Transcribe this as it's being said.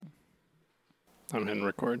I'm hitting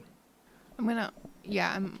record.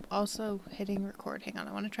 I'm also hitting record. Hang on,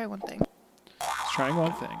 I want to try one thing. Just trying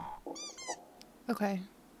one thing. Okay.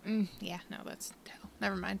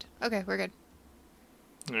 Never mind. Okay, we're good.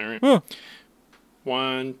 All right. Oh.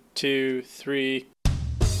 1, 2, 3.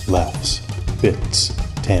 Laughs, bits,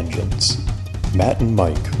 tangents. Matt and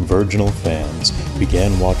Mike, virginal fans,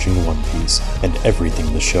 began watching One Piece and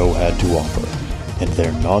everything the show had to offer, and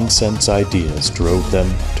their nonsense ideas drove them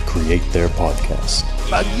to create their podcast.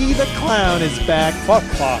 Buggy the Clown is back. Fuck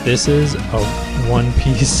off. This is a One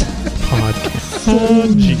Piece podcast.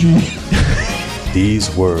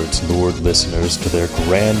 These words lured listeners to their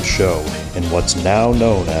grand show in what's now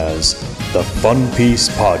known as the Fun Piece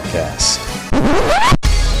Podcast.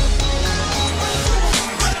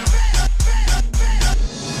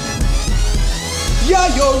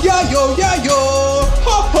 Yayo, yayo, yayo,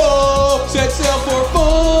 ho ho, set sail for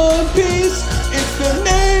Fun Piece. It's the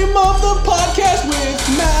name of the podcast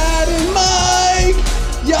with Matt and Mike.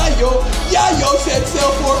 Yayo, yayo, set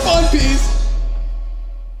sail for Fun Piece.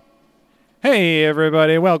 Hey,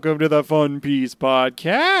 everybody. Welcome to the Fun Piece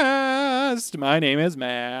Podcast. My name is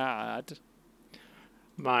Matt.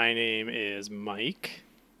 My name is Mike.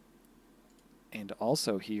 And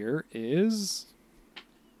also here is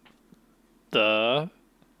The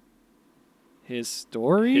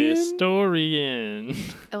historian.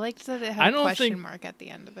 I liked that it I had a don't question think- mark at the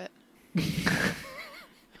end of it.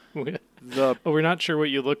 We're not sure what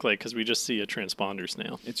you look like because we just see a transponder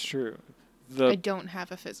snail. It's true. I don't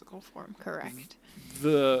have a physical form, correct.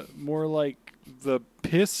 The more like the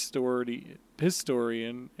pistorian,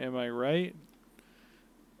 am I right?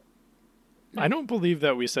 I don't believe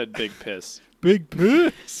that we said big piss. Big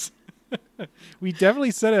piss. We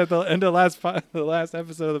definitely said it at the end of the last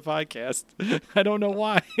episode of the podcast. I don't know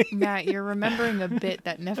why. Matt, you're remembering a bit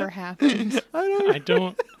that never happened.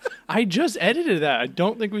 I just edited that. I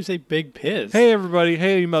don't think we say big piss. Hey, everybody.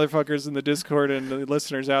 Hey, you motherfuckers in the Discord and the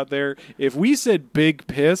listeners out there. If we said big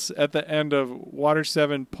piss at the end of Water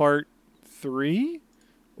 7 Part 3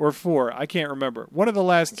 or 4, I can't remember. One of the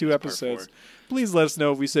last two episodes. Please let us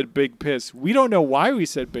know if we said big piss. We don't know why we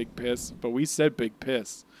said big piss, but we said big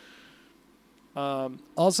piss.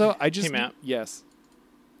 Also, I just... Hey, Matt. Yes.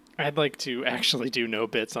 I'd like to actually do no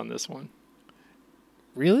bits on this one.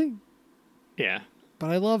 Really? Yeah.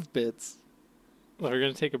 But I love bits. Well, we're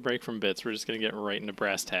going to take a break from bits. We're just going to get right into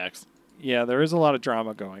brass tacks. Yeah, there is a lot of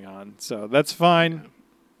drama going on, so that's fine.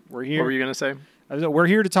 We're here. What were you going to say? We're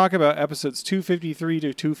here to talk about episodes 253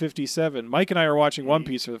 to 257. Mike and I are watching One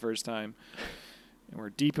Piece for the first time, and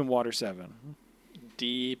we're deep in Water 7.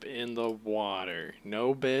 Deep in the water.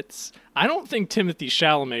 No bits. I don't think Timothy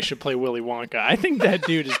Chalamet should play Willy Wonka. I think that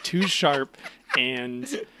dude is too sharp and...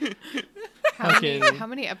 How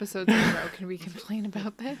many episodes in a row can we complain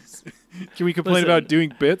about this? Can we complain about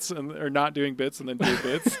doing bits or not doing bits and then do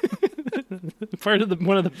bits?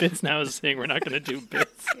 One of the bits now is saying we're not going to do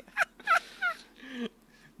bits.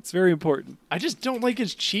 It's very important. I just don't like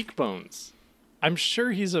his cheekbones. I'm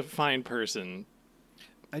sure he's a fine person.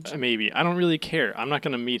 Maybe. I don't really care. I'm not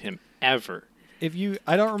going to meet him ever.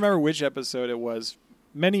 I don't remember which episode it was.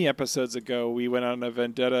 Many episodes ago, we went on a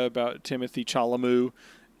vendetta about Timothy Chalamet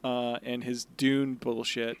and his Dune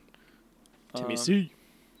bullshit. Timmy C.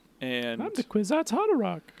 And I'm the Kwisatz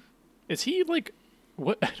Haderach. Is he like...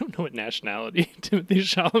 What? I don't know what nationality Timothy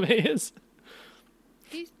Chalamet is.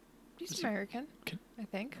 He's American, I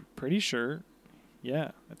think. Pretty sure.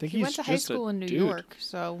 Yeah. I think He went to high school in New York,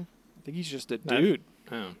 so... I think he's just a dude.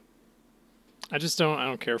 Oh. I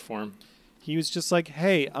don't care for him. He was just like,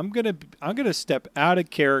 "Hey, I'm gonna step out of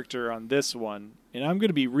character on this one, and I'm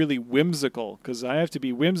gonna be really whimsical because I have to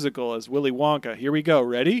be whimsical as Willy Wonka. Here we go.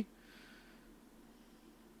 Ready?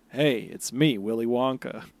 Hey, it's me, Willy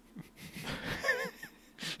Wonka.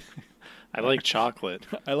 I like chocolate.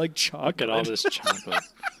 I like chocolate. Look at all this chocolate.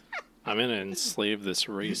 I'm gonna enslave this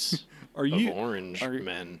race of orange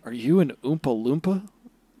men. Are you an Oompa Loompa?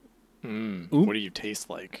 What do you taste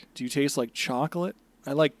like? Do you taste like chocolate?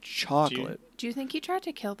 I like chocolate. Do you think he tried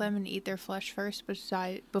to kill them and eat their flesh first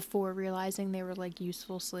before realizing they were like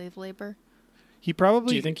useful slave labor? He probably...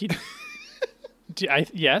 Do you think he...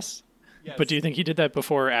 Yes. But do you think he did that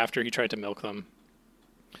before or after he tried to milk them?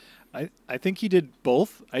 I think he did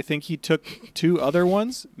both. I think he took two other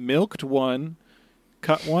ones, milked one,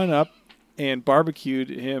 cut one up, and barbecued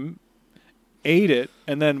him, ate it,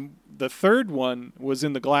 and then the third one was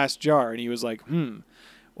in the glass jar, and he was like,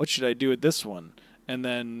 what should I do with this one? And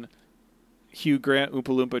then Hugh Grant, Oompa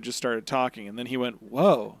Loompa, just started talking, and then he went,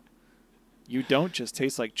 whoa, you don't just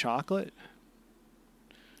taste like chocolate?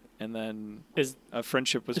 And then a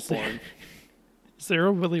friendship was born. Is there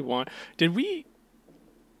a Willy Wonka? Did we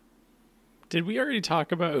Did we already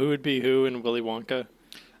talk about who would be who in Willy Wonka?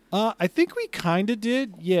 I think we kind of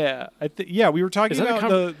did. Yeah, we were talking Is that a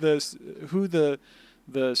about who the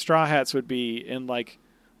Straw Hats would be in like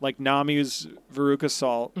Nami's Veruca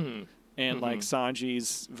Salt and like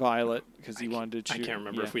Sanji's Violet because he wanted to. I can't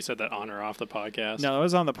remember if we said that on or off the podcast. No, it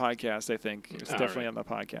was on the podcast. I think it's definitely right. on the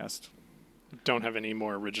podcast. Don't have any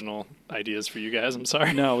more original ideas for you guys. I'm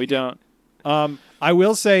sorry. No, we don't. I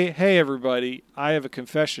will say, hey everybody, I have a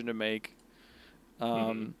confession to make.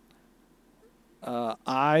 I've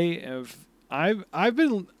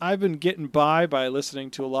been getting by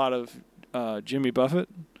listening to a lot of Jimmy Buffett,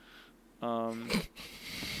 and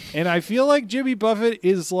I feel like Jimmy Buffett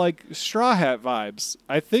is like Straw Hat vibes.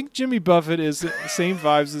 I think Jimmy Buffett is the same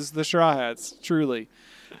vibes as the Straw Hats. Truly,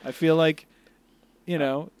 I feel like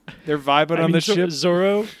they're vibing on the ship.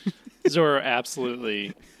 Zorro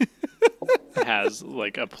absolutely has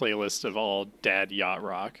like a playlist of all dad yacht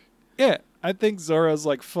rock. Yeah, I think Zorro's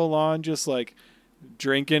like full on, just like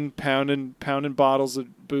drinking, pounding bottles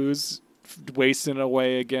of booze, wasting it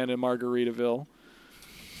away again in Margaritaville.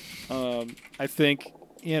 I think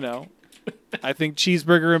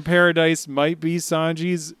Cheeseburger in Paradise might be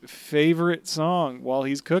Sanji's favorite song while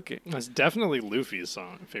he's cooking. That's definitely Luffy's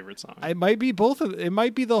favorite song. It might be both of it.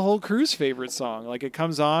 Might be the whole crew's favorite song. Like it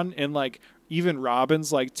comes on and like even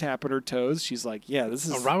Robin's like tapping her toes. She's like, "Yeah, this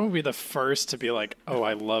is." Robin would be the first to be like, "Oh,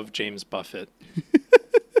 I love James Buffett.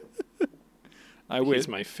 He's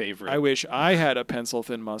my favorite." I wish I had a pencil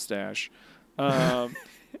thin mustache.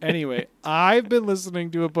 Anyway, I've been listening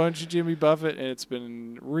to a bunch of Jimmy Buffett, and it's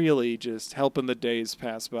been really just helping the days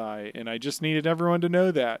pass by. And I just needed everyone to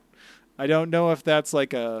know that. I don't know if that's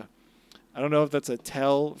a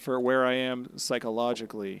tell for where I am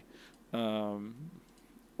psychologically,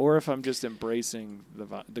 or if I'm just embracing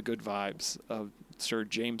the good vibes of Sir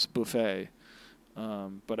James Buffet.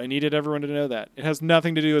 But I needed everyone to know that. It has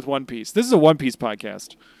nothing to do with One Piece. This is a One Piece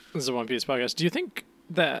podcast. This is a One Piece podcast. Do you think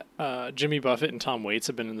that Jimmy Buffett and Tom Waits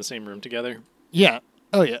have been in the same room together? Yeah.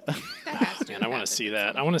 Oh, yeah. Man, I want to see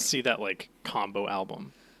that. I want to see that like combo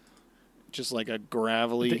album. Just like a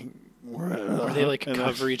gravelly. Where they like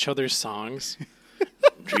cover each other's songs.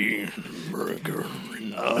 Cheeseburger.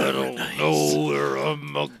 I don't know where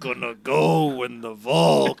I'm gonna go when the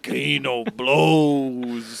volcano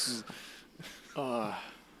blows.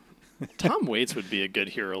 Tom Waits would be a good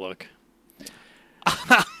hero look.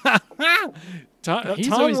 Tom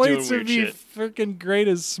always Waits doing would be weird shit. freaking great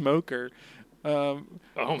as Smoker. Oh,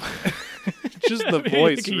 Just the maybe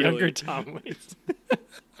voice, like a really. younger Tom Waits.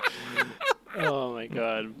 Oh my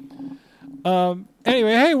god.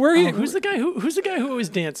 Anyway, hey, Who's the guy who always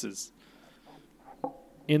dances?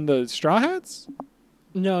 in the Straw Hats?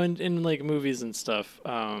 No, in like movies and stuff.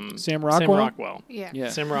 Sam Rockwell? Yeah. Yeah.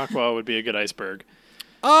 Sam Rockwell would be a good iceberg.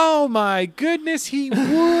 Oh my goodness, he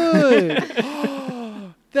would.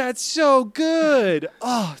 That's so good.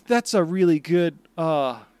 Oh, that's a really good.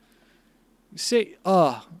 Yeah.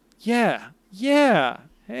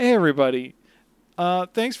 Hey everybody.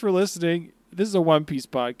 Thanks for listening. This is a One Piece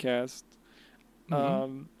podcast.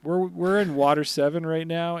 We're in Water 7 right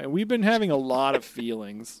now, and we've been having a lot of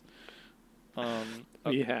feelings.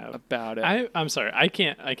 We have about it. I'm sorry. I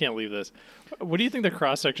can't leave this. What do you think the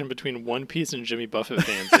cross section between One Piece and Jimmy Buffett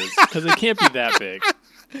fans is? Because it can't be that big.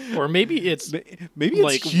 Or maybe it's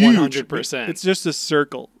like huge. 100%. It's just a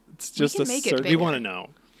circle. It's just can a make it circle. bigger. We want to know.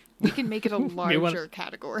 We can make it a larger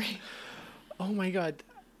category. Oh my god.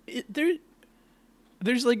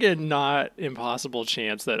 There's like a not impossible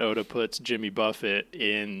chance that Oda puts Jimmy Buffett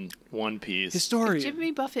in One Piece. Historian.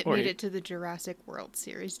 Jimmy Buffett Or made he- it to the Jurassic World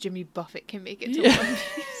series. Jimmy Buffett can make it to Yeah. One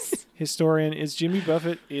Piece. Historian. Is Jimmy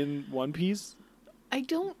Buffett in One Piece? I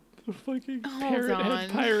don't. The fucking Hold parrot on.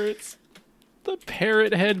 head pirates. The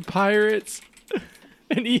parrot head pirates.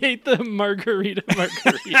 And he ate the margarita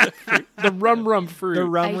fruit. The rum fruit. The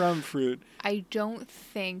rum fruit. I don't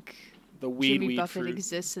think The weed Jimmy Buffett fruit.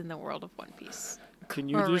 exists in the world of One Piece. Can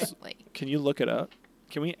you Currently. can you look it up?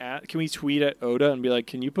 Can we tweet at Oda and be like,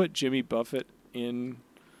 can you put Jimmy Buffett in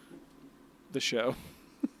the show?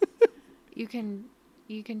 You can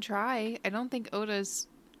try. I don't think Oda's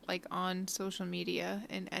like on social media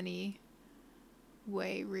in any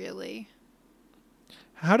way, really.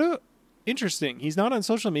 Interesting. He's not on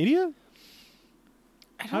social media?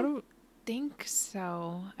 I don't think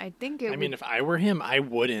so. I think it. I mean, if I were him, I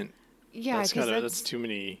wouldn't. yeah, That's because that's too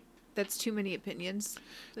many. that's too many opinions.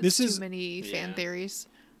 That's This too is- many fan Yeah. theories.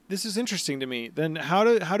 This is interesting to me. Then how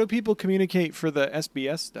do people communicate for the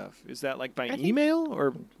SBS stuff? Is that like by I think- email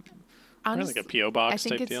or Probably Honestly, like a P.O. I box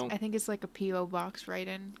think type it's deal. I think it's like a PO box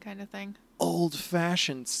write-in kind of thing.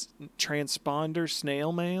 old-fashioned transponder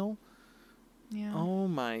snail mail? Yeah. Oh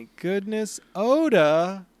my goodness,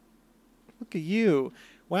 Oda! Look at you!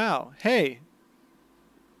 Wow. Hey,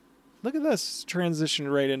 look at this transition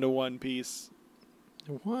right into One Piece.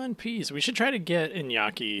 One Piece. We should try to get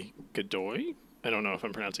Iñaki Godoy. I don't know if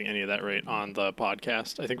I'm pronouncing any of that right on the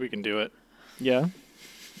podcast. I think we can do it. Yeah.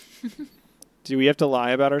 Do we have to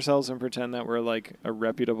lie about ourselves and pretend that we're like a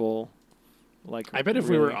reputable, like? I bet if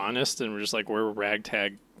we were honest and we're just like we're a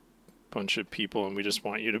ragtag bunch of people and we just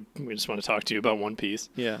want to talk to you about One Piece.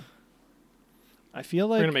 Yeah. I feel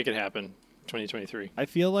like we're gonna make it happen. 2023. I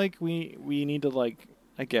feel like we need to like.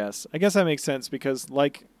 I guess that makes sense because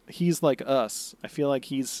like he's like us. I feel like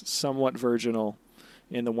he's somewhat virginal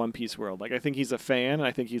in the One Piece world. Like I think he's a fan.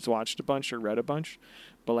 I think he's watched a bunch or read a bunch,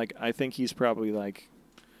 but like I think he's probably like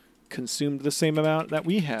consumed the same amount that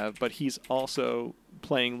we have. But he's also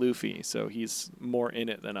playing Luffy, so he's more in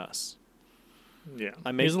it than us. Yeah,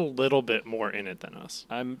 he's a little bit more in it than us.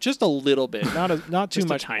 I'm just a little bit, not too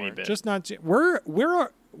much, a tiny more. bit. Just not.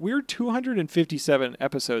 We're 257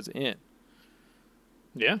 episodes in.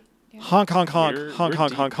 Yeah. Honk, honk, honk, honk,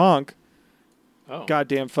 honk, honk, honk. Oh.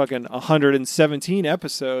 Goddamn fucking 117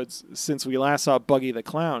 episodes since we last saw Buggy the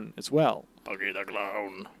Clown as well. Buggy the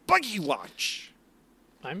Clown. Buggy Watch.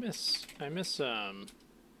 I miss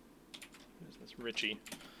Richie.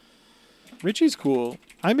 Richie's cool.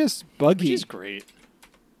 I miss Buggy. Richie's great.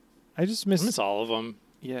 I miss all of them.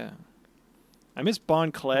 Yeah. I miss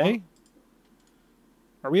Bon Clay.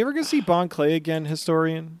 Are we ever going to see Bon Clay again,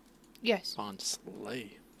 Historian? Yes. Bon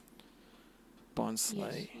Slay. Bon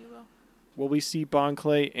Slay. Yes, you will. Will we see Bon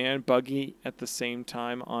Clay and Buggy at the same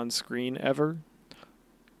time on screen ever?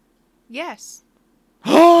 Yes.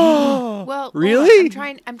 Oh, Well, really?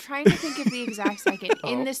 I'm trying to think of the exact second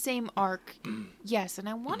in the same arc. Yes, and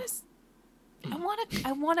I want to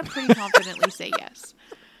pretty confidently say yes.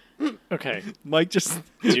 Okay. Mike just.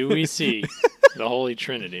 Do we see the Holy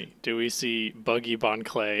Trinity? Do we see Buggy, Bon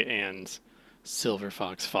Clay, and Silver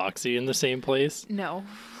Fox Foxy in the same place? No.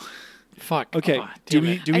 Fuck. Okay. Oh, do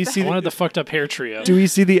damn we it. see I wanted the fucked up hair trio? Do we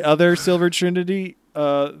see the other Silver Trinity?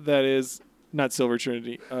 That is not Silver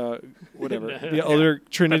Trinity. Whatever. The other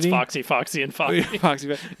Trinity. That's Foxy, and Foxy.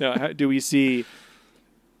 Foxy. No. Do we see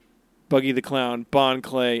Buggy the Clown, Bon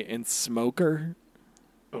Clay, and Smoker?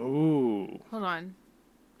 Ooh. Hold on.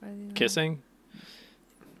 Kissing?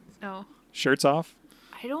 No. Shirts off?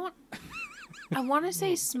 I want to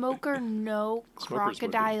say Smoker, no. Smoker's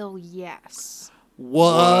Crocodile, yes.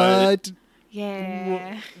 What?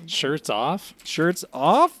 Yeah. Shirts off? Shirts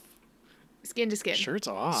off? Skin to skin. Shirts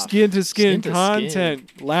off. Skin to skin Skin to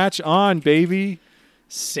content. Latch on, baby.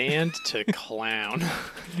 Sand to clown.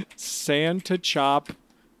 Sand to chop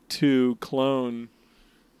to clone.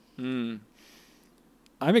 I'm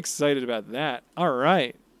excited about that. All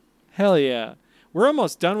right. Hell yeah. We're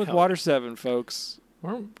almost done with Water 7, folks.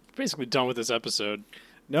 We're basically done with this episode.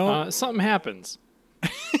 No. Something happens.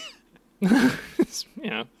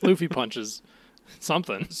 Luffy punches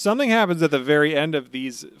something. Something happens at the very end of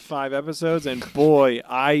these 5 episodes, and boy,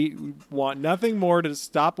 I want nothing more to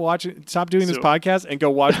stop doing this podcast and go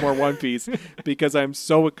watch more One Piece because I'm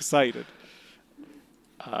so excited.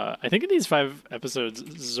 I think in these 5 episodes,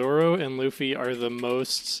 Zoro and Luffy are the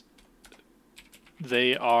most.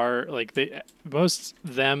 They are like most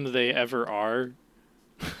them they ever are.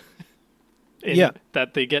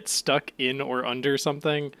 That they get stuck in or under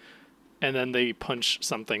something, and then they punch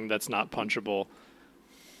something that's not punchable.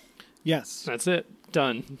 Yes, that's it.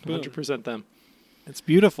 Done. 100% them. It's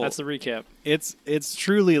beautiful. That's the recap. It's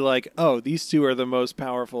truly like, oh, these two are the most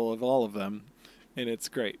powerful of all of them, and it's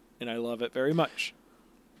great, and I love it very much.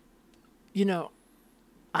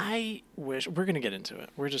 I wish we're gonna get into it.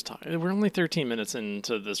 We're just talking. We're only 13 minutes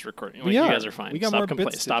into this recording. You guys are fine. We got more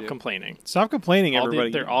bits to Stop do. complaining. Stop complaining,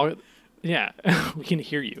 everybody. They're all. Yeah, we can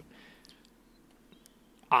hear you.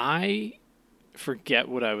 I forget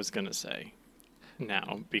what I was gonna say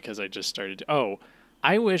now because I just started.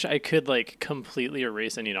 I wish I could completely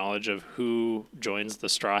erase any knowledge of who joins the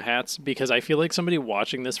Straw Hats because I feel like somebody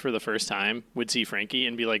watching this for the first time would see Frankie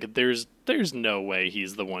and be like, "There's no way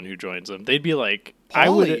he's the one who joins them." They'd be like,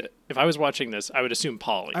 Polly. If I was watching this, I would assume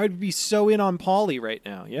Polly. I would be so in on Polly right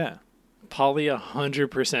now. Yeah, Polly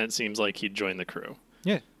 100% seems like he'd join the crew.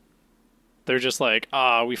 Yeah. They're just like,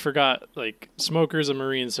 we forgot, Smoker's a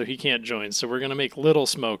Marine, so he can't join, so we're going to make Little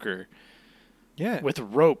Smoker. Yeah. With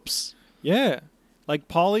ropes. Yeah.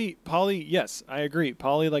 Polly, yes, I agree.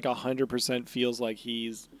 Polly, 100% feels like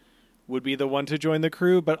would be the one to join the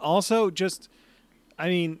crew, but also just,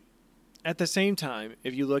 at the same time,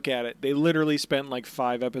 if you look at it, they literally spent like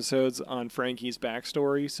 5 episodes on Frankie's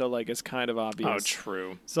backstory, so like it's kind of obvious. Oh,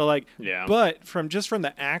 true. So like, Yeah. But from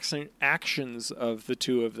the actions of the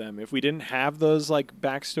two of them, if we didn't have those like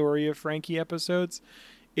backstory of Frankie episodes,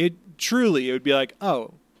 it would be like,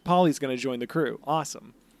 oh, Polly's gonna join the crew.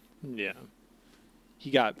 Awesome. Yeah.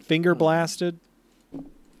 He got finger blasted.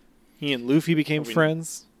 He and Luffy became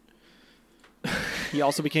friends. He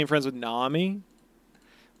also became friends with Nami.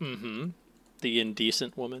 Mm-hmm. The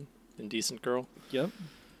indecent woman. Indecent girl. Yep.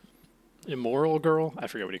 Immoral girl. I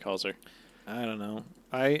forget what he calls her. I don't know.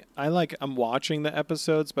 I'm watching the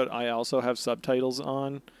episodes, but I also have subtitles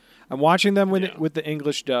on. I'm watching them with the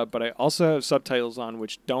English dub, but I also have subtitles on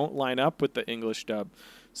which don't line up with the English dub.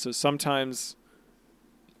 So sometimes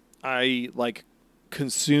I like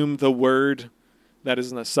consume the word that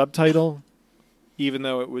is in the subtitle, even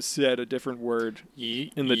though it was said a different word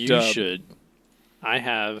in the dub. You should. I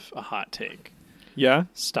have a hot take. Yeah?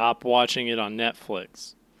 Stop watching it on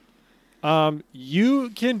Netflix.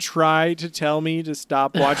 You can try to tell me to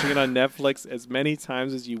stop watching it on Netflix as many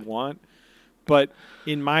times as you want, but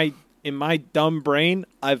in my dumb brain,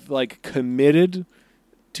 I've like committed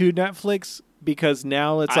to Netflix because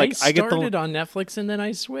now it's like I get started on Netflix and then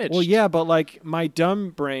I switched. Well, yeah, but like my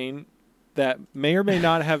dumb brain that may or may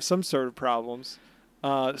not have some sort of problems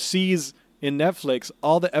sees in Netflix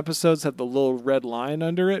all the episodes have the little red line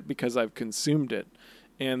under it because I've consumed it,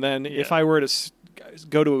 and then if I were to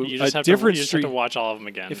go to you a just different have to watch all of them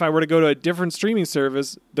again. if I were to go to a different streaming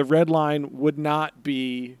service, the red line would not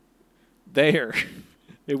be there.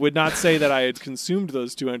 It would not say that I had consumed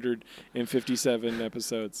those 257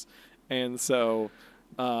 episodes, and so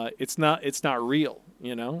it's not real.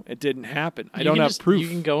 You know, it didn't happen. I don't have proof.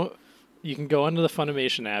 You can go onto the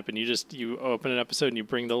Funimation app and you open an episode and you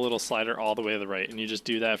bring the little slider all the way to the right and you just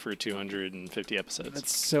do that for 250 episodes.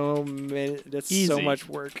 That's so many. That's Easy. so much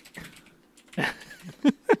work.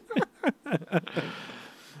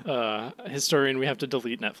 Historian, we have to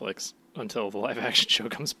delete Netflix until the live action show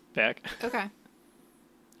comes back. Okay.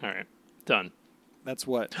 All right, done. That's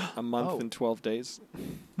what, a month and 12 days.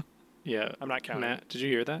 Yeah, I'm not counting. Matt, did you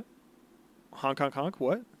hear that? Honk, honk, honk.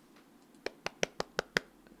 What?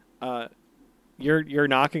 You're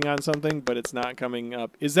knocking on something, but it's not coming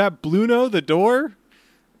up. Is that Bluno the door?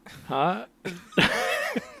 Huh?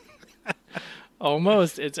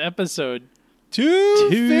 Almost. It's episode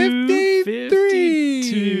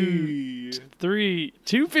 253.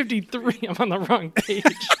 253. I'm on the wrong page.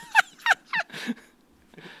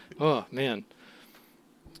 Oh, man.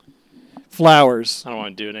 Flowers. I don't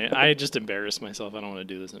want to do it. I just embarrassed myself. I don't want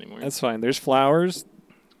to do this anymore. That's fine. There's flowers.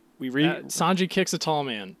 We Sanji kicks a tall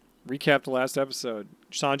man. Recapped the last episode.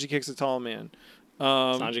 Sanji kicks a tall man.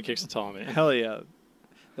 Sanji kicks a tall man. Hell yeah.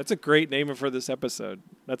 That's a great name for this episode.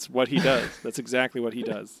 That's what he does. That's exactly what he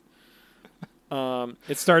does.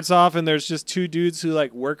 It starts off and there's just 2 dudes who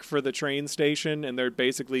like work for the train station and they're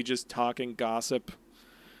basically just talking gossip.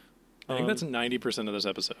 I think that's 90% of this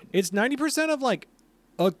episode. It's 90% of like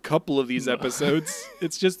a couple of these episodes.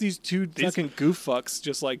 It's just these 2 fucking goof fucks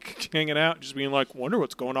just like hanging out, just being like, wonder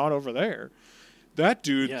what's going on over there. That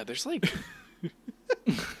dude. Yeah, there's like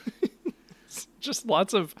just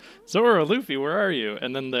lots of Zoro, Luffy, where are you?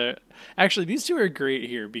 And then actually these 2 are great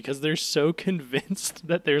here because they're so convinced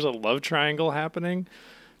that there's a love triangle happening.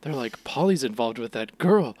 They're like, Polly's involved with that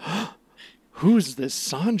girl. Who's this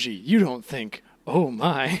Sanji? You don't think? Oh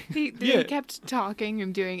my! They kept talking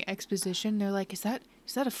and doing exposition. They're like, "Is that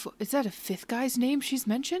a 5th guy's name she's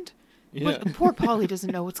mentioned?" Yeah. But poor Polly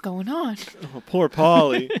doesn't know what's going on. Oh, poor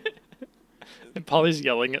Polly. And Polly's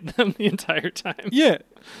yelling at them the entire time. Yeah.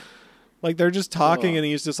 Like they're just talking and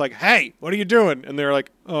he's just like, "Hey, what are you doing?" And they're like,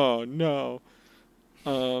 "Oh no."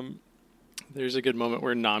 There's a good moment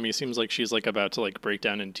where Nami seems like she's like about to like break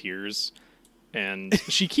down in tears. And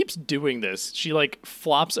she keeps doing this. She like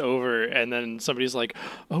flops over and then somebody's like,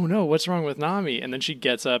 "Oh no, what's wrong with Nami?" And then she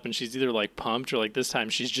gets up and she's either like pumped or like this time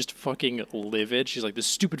she's just fucking livid. She's like, "This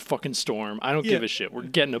stupid fucking storm. I don't give a shit. We're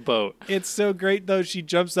getting a boat." It's so great though. She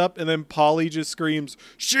jumps up and then Polly just screams,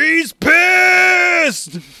 "She's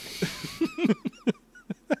pissed!"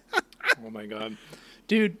 Oh my god.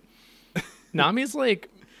 Dude, Nami's like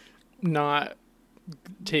not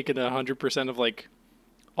taking 100% of like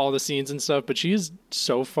all the scenes and stuff, but she's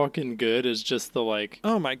so fucking good as just the like,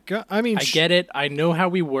 oh my god. I mean, I get it. I know how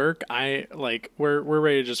we work. I like we're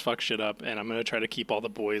ready to just fuck shit up and I'm going to try to keep all the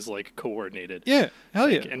boys like coordinated. Yeah. Hell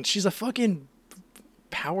yeah. And she's a fucking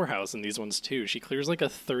powerhouse in these ones too. She clears like a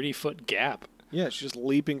 30-foot gap. Yeah, she's just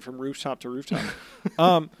leaping from rooftop to rooftop.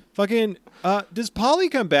 Does Polly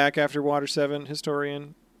come back after Water 7,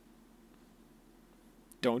 Historian?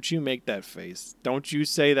 Don't you make that face. Don't you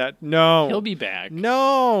say that. No. He'll be back.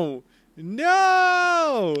 No.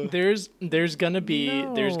 No. There's gonna be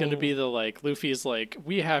No. the like Luffy's like,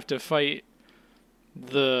 we have to fight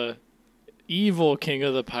the evil king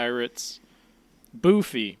of the pirates,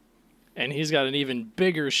 Boofy, and he's got an even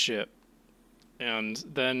bigger ship. And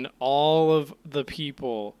then all of the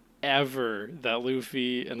people ever that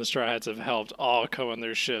Luffy and the Straw Hats have helped all come on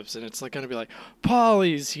their ships, and it's like gonna be like,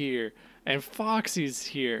 Polly's here and Foxy's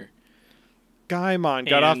here. Gaimon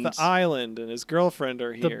got off And the island and his girlfriend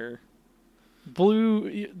are here.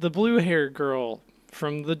 The blue hair girl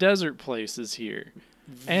from the desert place is here.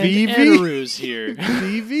 And Vivi? Edaru's here.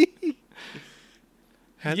 Vivi?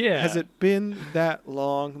 Yeah. Has it been that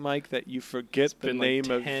long, Mike, that you forget the been like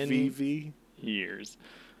name of 10 Vivi? Years.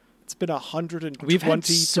 It's been 123 We've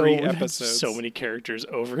had episodes. so many characters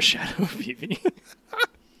overshadow Vivi.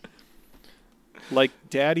 Like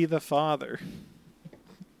Daddy the Father.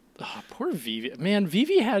 Oh, poor Vivi. Man,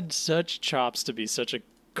 Vivi had such chops to be such a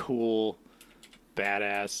cool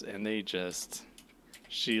badass, and they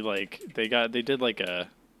did like a,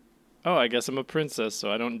 oh, I guess I'm a princess,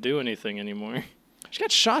 so I don't do anything anymore. She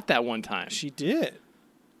got shot that one time. She did.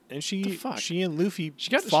 And The fuck? she and Luffy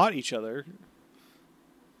got- fought each other.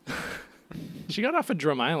 She got off of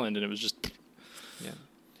Drum Island, and it was just... Yeah.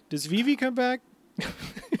 Does Vivi come back?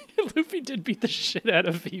 Luffy did beat the shit out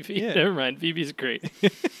of Vivi. Yeah. Never mind, Vivi's great.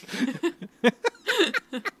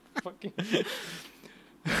 Fucking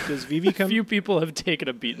Does Vivi come? few people have taken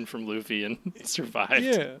a beating from Luffy and survived.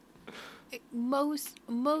 Yeah.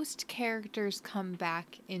 Most characters come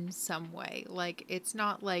back in some way. Like, it's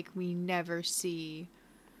not like we never see.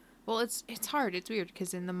 Well, it's hard. It's weird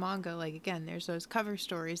because in the manga, like, again, there's those cover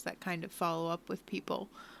stories that kind of follow up with people.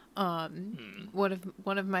 One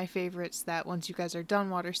of my favorites that once you guys are done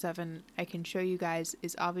Water 7, I can show you guys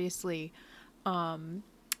is obviously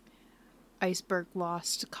Iceberg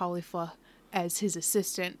lost Caulifla as his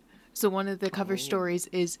assistant. So one of the cover stories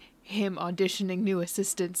is him auditioning new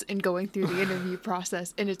assistants and going through the interview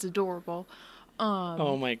process, and it's adorable.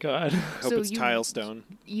 Oh my god. Hope So it's you- Tilestone.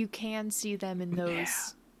 You can see them in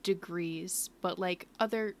those degrees, but like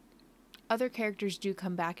other characters do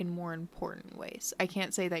come back in more important ways. I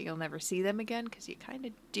can't say that you'll never see them again because you kind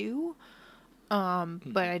of do.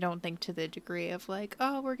 But I don't think to the degree of like,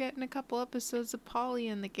 oh, we're getting a couple episodes of Polly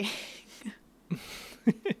in the gang.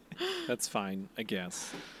 That's fine, I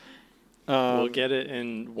guess. We'll get it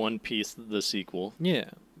in One Piece, the sequel.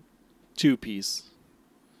 Yeah. 2-piece.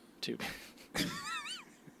 Too.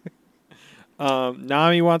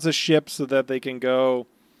 Nami wants a ship so that they can go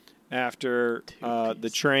after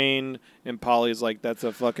the train, and Polly's like, that's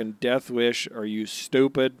a fucking death wish. Are you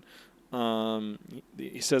stupid?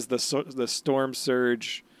 He says the storm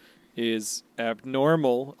surge is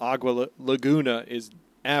abnormal. Agua Laguna is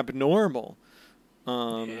abnormal.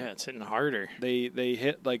 Yeah, it's hitting harder. They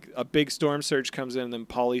hit, like, a big storm surge comes in, and then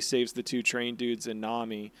Polly saves the two train dudes and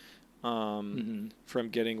Nami from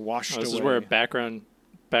getting washed away. This is where a background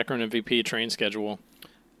MVP train schedule.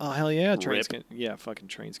 Oh, hell yeah, Rip. fucking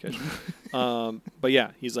train schedule. But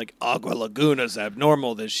yeah, he's like, Agua Laguna's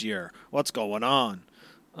abnormal this year. What's going on?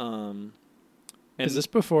 And Is this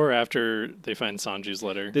before or after they find Sanji's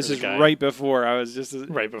letter? this Or the is guy? right before. I was just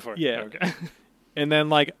Right before. Yeah. Okay. And then,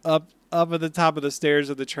 like, up at the top of the stairs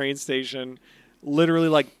of the train station, literally,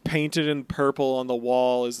 like, painted in purple on the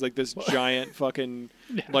wall is, like, this giant fucking,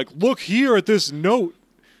 like, look here at this note.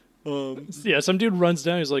 Yeah, some dude runs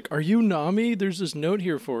down. He's like, "Are you Nami? There's this note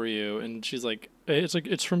here for you." And she's like,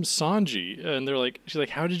 "It's from Sanji." And she's like,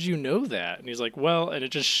 "How did you know that?" And he's like, "Well," and it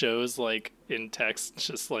just shows like in text,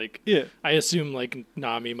 just like, Yeah. I assume like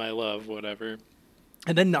Nami, my love, whatever.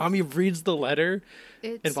 And then Nami reads the letter,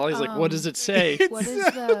 and Polly's like, "What does it say?" What is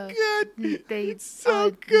the Good. they So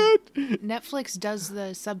good. Netflix does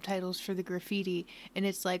the subtitles for the graffiti, and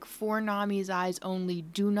it's like, for Nami's eyes only,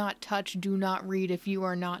 do not touch, do not read if you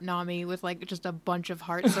are not Nami, with like just a bunch of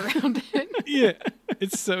hearts around it. Yeah.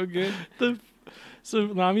 It's so good. So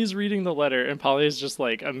Nami's reading the letter, and Polly is just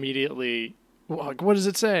like immediately, what does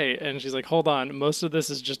it say? And she's like, hold on, most of this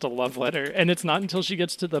is just a love letter. And it's not until she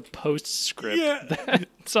gets to the postscript that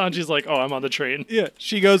Sanji's like, oh, I'm on the train. Yeah.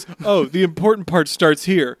 She goes, oh, the important part starts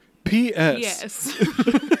here. P.S. Yes.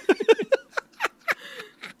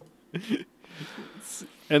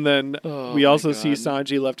 And then Oh we my also see God.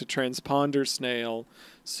 Sanji left a transponder snail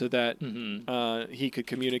so that he could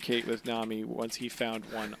communicate with Nami once he found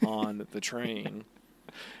one on the train.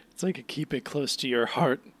 It's like, keep it close to your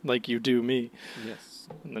heart like you do me. Yes.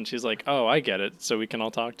 And then she's like, oh, I get it. So we can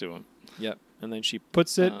all talk to him. Yep. And then she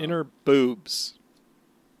puts it in her boobs,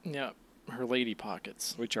 Yeah. Her lady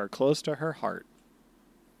pockets. which are close to her heart.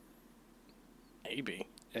 Maybe.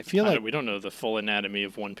 I feel like we don't know the full anatomy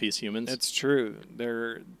of One Piece humans. it's true.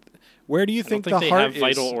 Where do you I don't think think the they heart have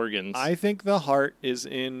vital is? organs. I think the heart is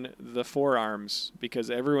in the forearms because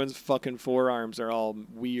everyone's fucking forearms are all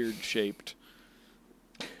weird shaped.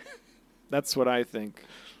 That's what I think.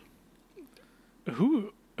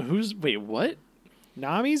 Wait, what?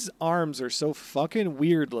 Nami's arms are so fucking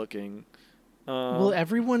weird looking. Well,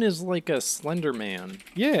 everyone is like a Slender Man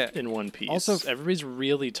Yeah. in One Piece. Also, everybody's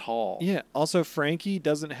really tall. Yeah. Also, Frankie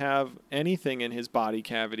doesn't have anything in his body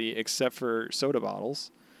cavity except for soda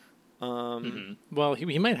bottles. Well,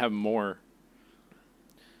 he might have more.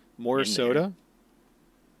 More In soda.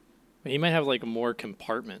 He might have like more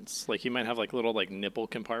compartments. Like he might have like little like nipple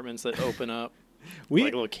compartments that open up. We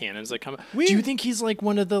Like little cannons that come. we- Do you think he's like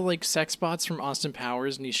one of the like sex bots from Austin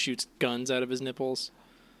Powers and he shoots guns out of his nipples?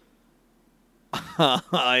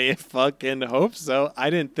 I fucking hope so. I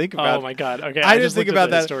didn't think about. Oh my god. Okay, I didn't just think looked at about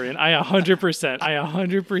the that. historian. I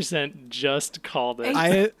 100% just called it. I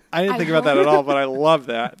didn't I think about that at all, but I love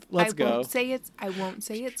that. Let's I go. won't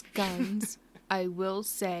say it's guns. I will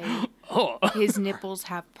say Oh. his nipples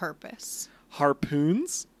have purpose.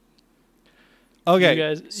 Harpoons. Okay.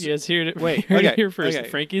 You guys heard it. Wait, Heard okay, it here first. okay.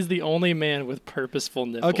 Frankie's the only man with purposeful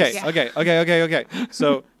nipples. Okay, Yeah. okay.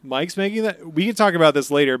 So Mike's making that. We can talk about this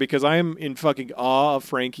later because I am in fucking awe of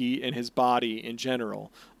Frankie and his body in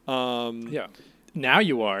general. Yeah. Now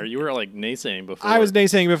you are. You were like naysaying before. I was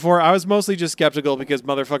naysaying before. I was mostly just skeptical because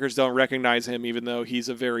motherfuckers don't recognize him, even though he's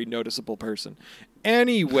a very noticeable person.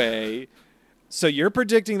 Anyway, so you're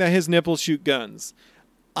predicting that his nipples shoot guns.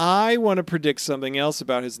 I want to predict something else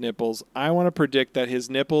about his nipples. I want to predict that his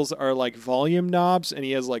nipples are like volume knobs and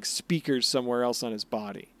he has like speakers somewhere else on his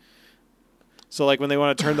body. So like when they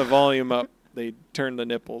want to turn the volume up, they turn the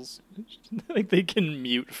nipples like they can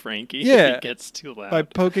mute Frankie Yeah. if he gets too loud. by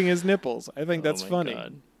poking his nipples. I think that's Oh my funny.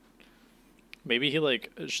 God. Maybe he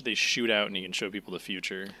like they shoot out and he can show people the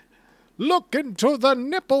future. Look into the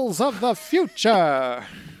nipples of the future.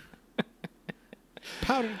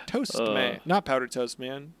 Powdered toast man, not powdered toast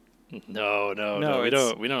man. No, No, we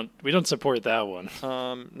don't support that one.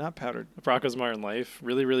 Not powdered. Broncos Martin Life,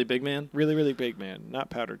 really big man. Really, really big man, not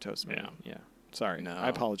powdered toast man. Yeah. Sorry, No. I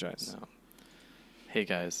apologize. No. Hey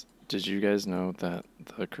guys, did you guys know that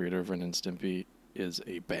the creator of Ren and Stimpy is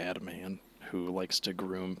a bad man who likes to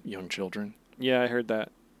groom young children? Yeah, I heard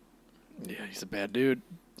that. Yeah, he's a bad dude.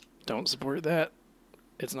 Don't support that.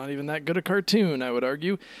 It's not even that good a cartoon, I would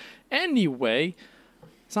argue. Anyway,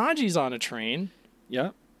 Sanji's on a train.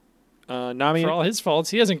 Yeah. Nami. For all his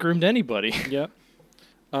faults, he hasn't groomed anybody. Yep.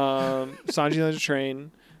 Sanji on the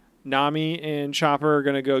train. Nami and Chopper are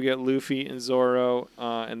gonna go get Luffy and Zoro,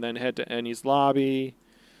 and then head to Eni's lobby.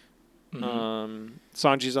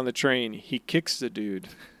 Sanji's on the train. He kicks the dude.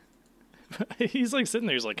 He's like sitting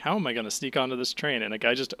there. He's like, how am I going to sneak onto this train? And a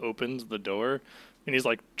guy just opens the door and he's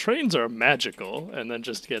like, trains are magical. And then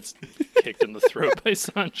just gets kicked in the throat by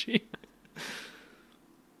Sanji.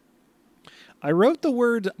 I wrote the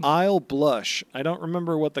word "I'll blush." I don't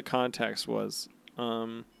remember what the context was. What?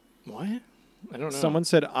 I don't know. Someone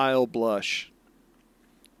said "I'll blush."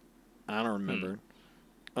 I don't remember.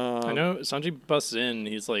 I know Sanji busts in.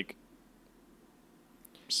 He's like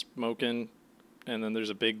smoking. And then there's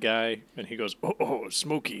a big guy. And he goes, oh,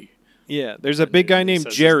 Smokey. Yeah, there's a big guy he named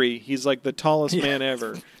says- Jerry. He's like the tallest man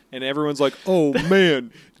ever. And everyone's like, "Oh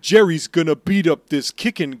man, Jerry's gonna beat up this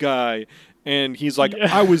kicking guy." And he's like, Yeah.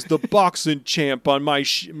 "I was the boxing champ on my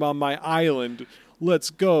on my island. Let's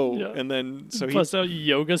go." Yeah. And then so he Bust out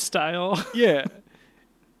yoga style. yeah.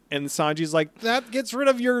 And Sanji's like, "That gets rid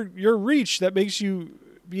of your reach. That makes you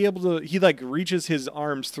be able to." He like reaches his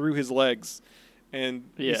arms through his legs. And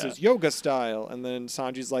he Yeah. says yoga style, and then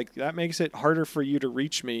Sanji's like, "That makes it harder for you to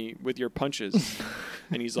reach me with your punches."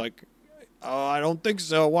 And he's like, "Oh, I don't think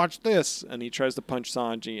so. Watch this." And he tries to punch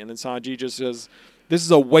Sanji, and then Sanji just says, "This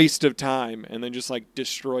is a waste of time," and then just like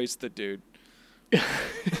destroys the dude.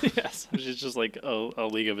 Yes, it's just like a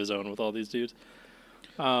league of his own with all these dudes.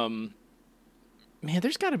 Man,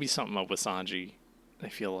 there's got to be something up with Sanji. I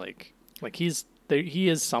feel like he's there. He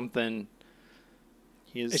is something.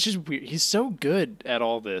 He is. It's just weird. He's so good at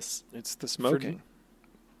all this. It's the smoking.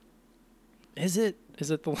 Is it?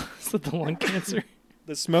 Is it the lung cancer?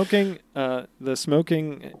 The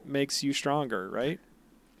smoking makes you stronger, right?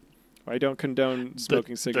 I don't condone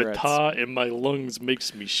smoking cigarettes. The tar in my lungs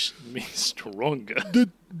makes me stronger.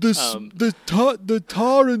 The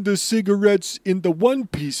tar in the cigarettes in the One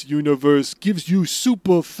Piece universe gives you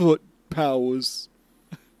super foot powers.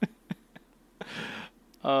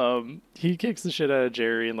 He kicks the shit out of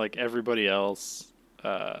Jerry and like everybody else.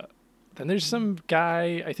 Then there's some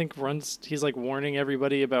guy I think he's like warning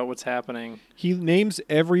everybody about what's happening. He names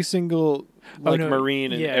every single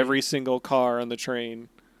Marine in yeah. every single car on the train.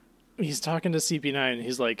 He's talking to CP9 and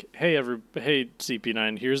he's like, hey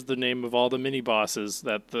CP9, here's the name of all the mini bosses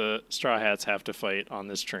that the Straw Hats have to fight on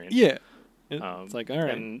this train. Yeah. It's like, all right.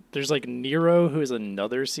 And there's like Nero, who is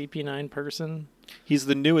another CP9 person. He's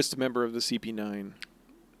the newest member of the CP9.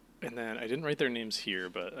 And then I didn't write their names here,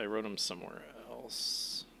 but I wrote them somewhere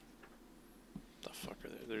else. The fuck are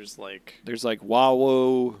there? There's like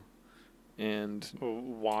Wawo and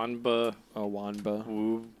Wanba,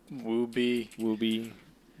 Wooby,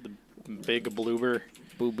 the Big Bloober,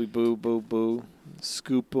 Booby Boo Boo Boo,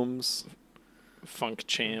 Scoopums, Funk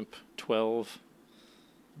Champ 12,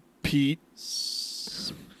 Pete,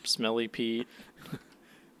 Smelly Pete,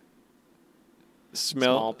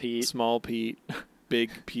 Small Pete,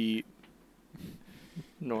 Big Pete,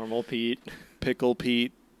 Normal Pete, Pickle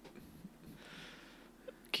Pete,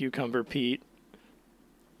 Cucumber Pete,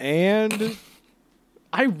 and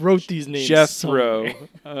I wrote these names. Jethro.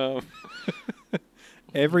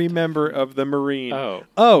 Every member of the Marine.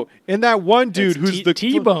 Oh, and that one dude who's the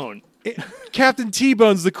T-Bone. Captain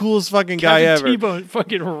T-Bone's the coolest fucking guy ever. T-Bone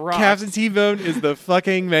fucking rocks. Captain T-Bone is the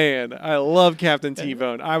fucking man. I love Captain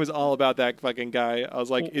T-Bone. I was all about that fucking guy. I was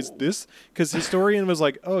like, is this? Because Historian was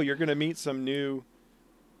like, oh, you're going to meet some new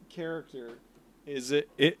character. Is it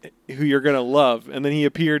who you're going to love? And then he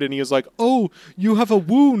appeared and he was like, oh, you have a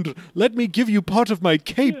wound. Let me give you part of my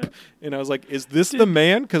cape. Yeah. And I was like, is this the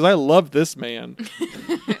man? Because I love this man.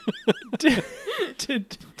 Did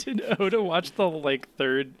Oda watch the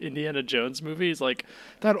third Indiana Jones movie? He's like,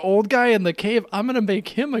 that old guy in the cave, I'm going to make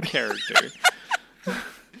him a character.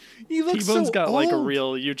 He looks T-Bone's so got old. a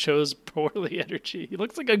real you chose poorly energy. He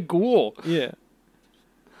looks like a ghoul. Yeah.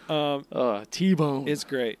 T-Bone. It's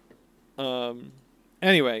great.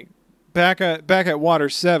 Anyway, back at Water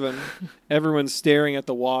 7, everyone's staring at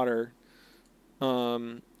the water.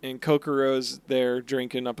 And Kokoro's there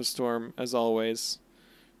drinking up a storm as always.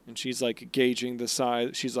 And she's gauging the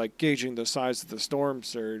size. She's gauging the size of the storm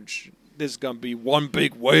surge. This is gonna be one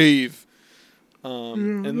big wave.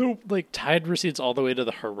 And tide recedes all the way to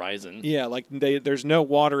the horizon. Yeah, there's no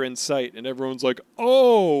water in sight, and everyone's like,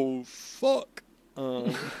 "Oh fuck!"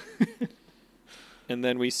 And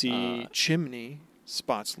then we see Chimney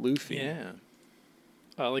spots Luffy. Yeah,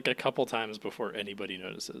 a couple times before anybody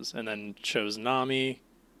notices, and then shows Nami.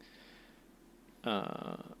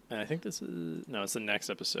 And I think it's the next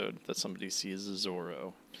episode that somebody sees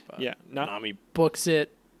Zoro. But yeah, Nami books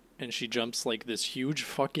it, and she jumps this huge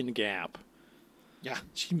fucking gap. Yeah,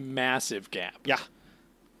 massive gap. Yeah,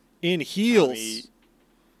 in heels. Nami,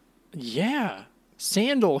 yeah,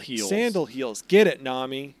 sandal heels. Sandal heels. Get it,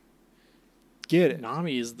 Nami. Get it.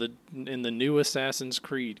 Nami is in the new Assassin's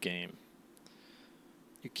Creed game.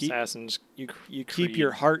 You keep you keep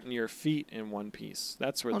your heart and your feet in one piece.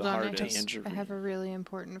 That's where Hold the on, heart is. I have a really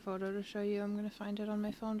important photo to show you. I'm going to find it on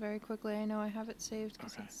my phone very quickly. I know I have it saved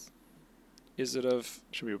because it's... Is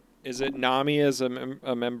it Nami as a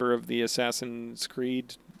member of the Assassin's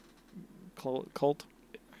Creed cult?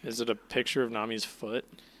 Is it a picture of Nami's foot?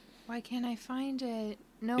 Why can't I find it?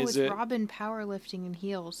 No, Is it's it... Robin powerlifting in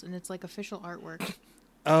heels, and it's official artwork.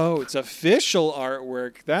 Oh, it's official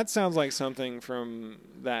artwork. That sounds like something from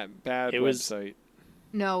that bad website.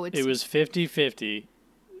 No, it was 50-50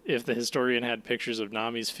 if the Historian had pictures of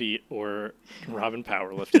Nami's feet or Robin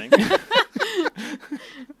powerlifting.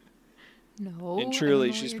 No. And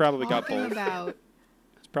truly, she's probably got both.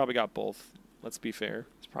 She's probably got both. Let's be fair.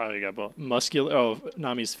 It's probably got both.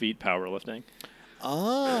 Nami's feet powerlifting.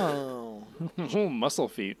 Oh. Muscle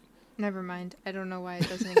feet. Never mind. I don't know why it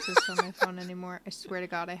doesn't exist on my phone anymore. I swear to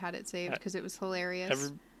God I had it saved because it was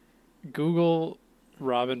hilarious. Google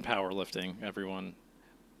Robin powerlifting, everyone.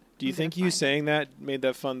 Do you think you saying that made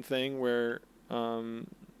that fun thing where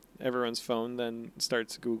everyone's phone then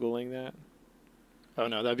starts Googling that? Oh,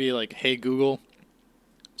 no. That'd be hey, Google,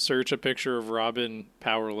 search a picture of Robin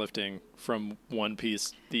powerlifting from One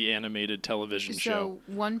Piece, the animated television show. So,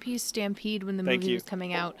 One Piece Stampede, when the movie was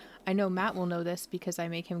coming out, I know Matt will know this because I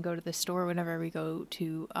make him go to the store whenever we go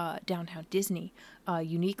to downtown Disney.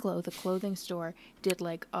 Uniqlo, the clothing store, did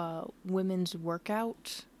a women's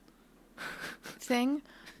workout thing.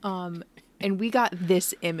 And we got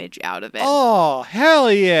this image out of it. Oh,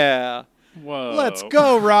 hell yeah. Whoa. Let's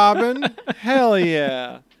go, Robin. Hell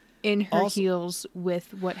yeah. In her heels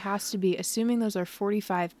with what has to be, assuming those are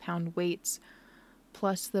 45-pound weights,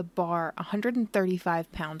 plus the bar,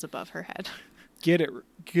 135 pounds above her head. Get it,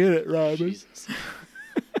 Robin. Jesus.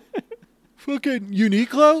 Fucking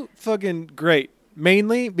Uniqlo? Fucking great.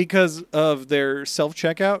 mainly because of their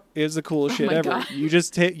self-checkout is the coolest shit my ever. God. You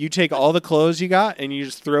just you take all the clothes you got and you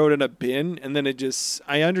just throw it in a bin, and then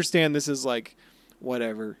I understand this is like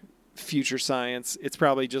whatever future science. It's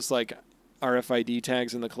probably just like RFID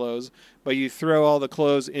tags in the clothes, but you throw all the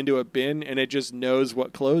clothes into a bin and it just knows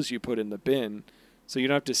what clothes you put in the bin. So you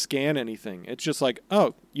don't have to scan anything. It's just like,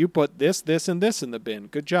 oh, you put this, this, and this in the bin.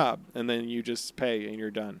 Good job. And then you just pay and you're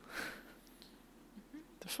done.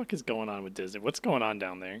 The fuck is going on with Disney? What's going on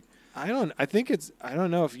down there? I don't know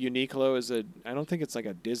if Uniqlo is I don't think it's like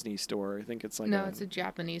a Disney store. I think it's like No, it's a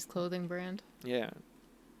Japanese clothing brand. Yeah.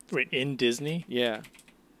 Wait, in Disney? Yeah.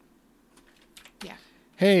 Yeah.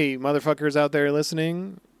 Hey, motherfuckers out there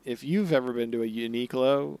listening, if you've ever been to a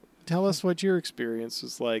Uniqlo, tell us what your experience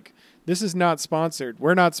was like. This is not sponsored.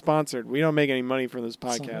 We're not sponsored. We don't make any money from this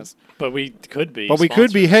podcast. But we could be. But we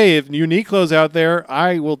could be. Hey, if Uniqlo's out there,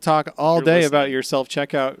 I will talk all You're day listening. about your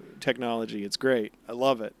self-checkout technology. It's great. I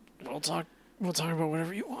love it. We'll talk about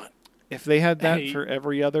whatever you want. If they had that Hey. for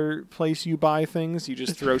every other place you buy things, you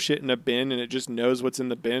just throw shit in a bin and it just knows what's in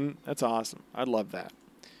the bin. That's awesome. I'd love that.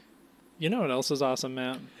 You know what else is awesome,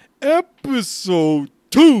 Matt? Episode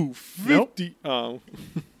 250. Oh.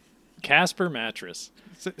 Casper mattress.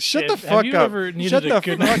 Shut the Have fuck you up. ever needed Shut a the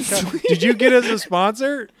good fuck night's up. sleep? Did you get us a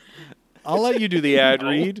sponsor? I'll let you do the ad No.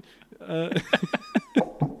 read.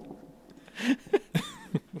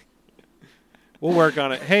 We'll work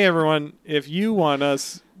on it. Hey, everyone, if you want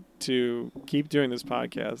us to keep doing this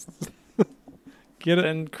podcast, get it.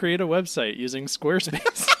 Then create a website using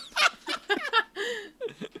Squarespace.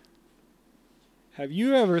 Have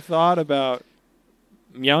you ever thought about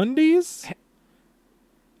MeUndies?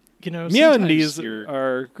 You know, sometimes MeUndies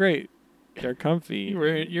are great. They're comfy.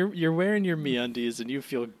 you're wearing your MeUndies and you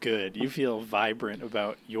feel good. You feel vibrant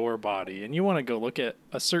about your body, and you want to go look at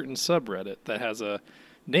a certain subreddit that has a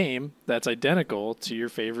name that's identical to your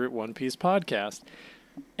favorite One Piece podcast.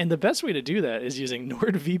 And the best way to do that is using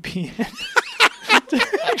NordVPN.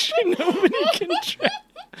 Actually, nobody can track.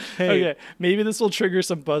 Hey, Okay, maybe this will trigger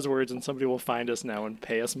some buzzwords and somebody will find us now and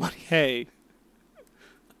pay us money. hey.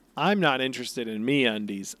 I'm not interested in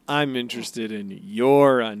MeUndies. I'm interested in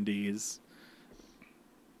your undies.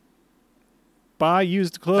 Buy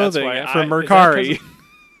used clothing why from is that Mercari.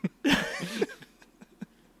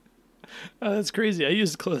 That's crazy. I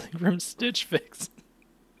use clothing from Stitch Fix.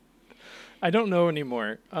 I don't know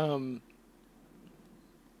anymore. I'm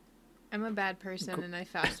a bad person, and I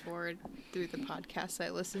fast forward through the podcasts I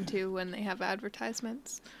listen to when they have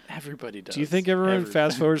advertisements. Everybody does. Do you think everyone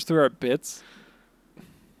fast forwards through our bits?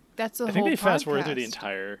 That's the I whole think they podcast. fast forward through the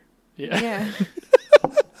entire. Yeah. Yeah.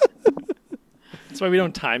 That's why we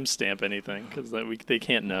don't timestamp anything, because they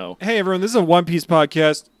can't know. Hey, everyone, this is a One Piece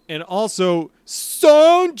podcast. And also,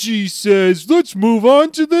 Sanji says, let's move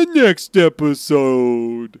on to the next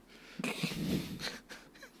episode.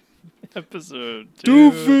 Episode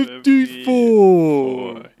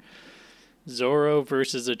 254. Zoro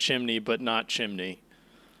versus a chimney, but not chimney.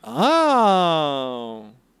 Oh.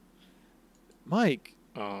 Mike.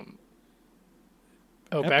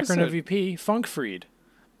 Background of VP, Funkfried.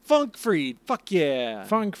 Funkfried. Fuck yeah.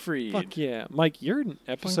 Funkfried. Fuck yeah. Mike, your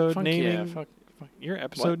episode Funk, naming. yeah, fuck. Your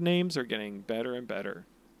episode names are getting better and better.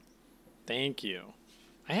 Thank you.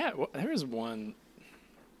 There was one.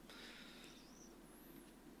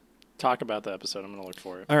 Talk about the episode. I'm going to look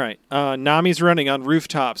for it. All right. Nami's running on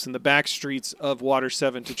rooftops in the back streets of Water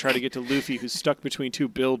 7 to try to get to Luffy, who's stuck between two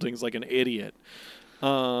buildings like an idiot.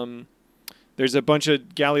 There's a bunch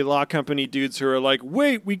of Galley Law Company dudes who are like,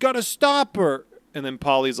 wait, we got to stop her. And then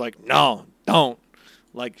Polly's like, no, don't.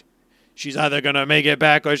 Like, she's either going to make it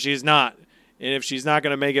back or she's not. And if she's not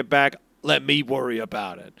going to make it back, let me worry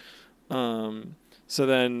about it. So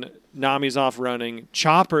then Nami's off running.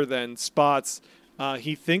 Chopper then spots...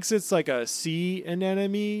 he thinks it's like a sea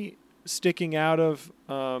anemone sticking out of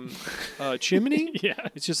a chimney. Yeah.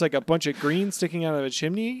 It's just like a bunch of green sticking out of a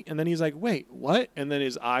chimney. And then he's like, wait, what? And then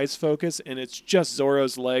his eyes focus, and it's just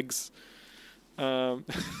Zoro's legs.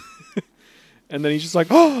 And then he's just like,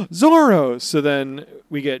 oh, Zoro! So then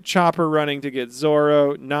we get Chopper running to get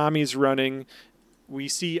Zoro. Nami's running. We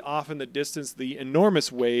see off in the distance the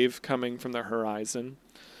enormous wave coming from the horizon.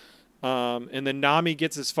 And then Nami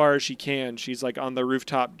gets as far as she can. She's like on the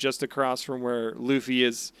rooftop just across from where Luffy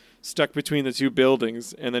is stuck between the two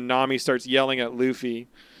buildings. And then Nami starts yelling at Luffy.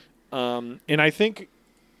 And I think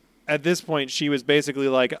at this point she was basically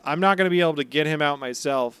like, I'm not going to be able to get him out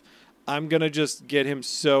myself. I'm going to just get him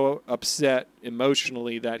so upset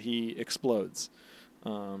emotionally that he explodes.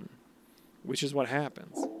 Which is what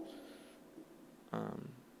happens.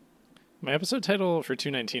 My episode title for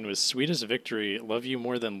 219 was Sweetest Victory, Love You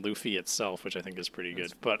More Than Luffy Itself, which I think is pretty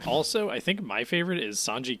good. But also, I think my favorite is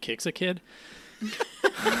Sanji Kicks a Kid.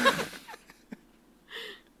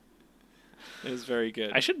 It was very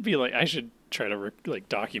good. I should try to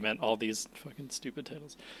document all these fucking stupid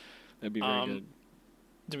titles. That'd be very good.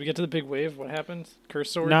 Did we get to the big wave? What happened?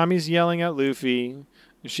 Curse sword? Nami's yelling at Luffy.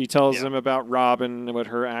 She tells Yeah. him about Robin and what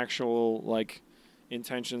her actual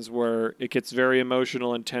intentions were. It gets very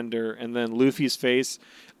emotional and tender, and then Luffy's face.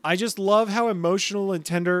 I just love how emotional and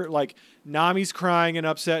tender. Nami's crying and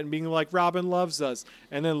upset and being like, "Robin loves us,"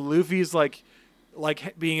 and then Luffy's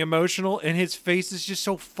being emotional, and his face is just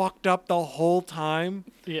so fucked up the whole time.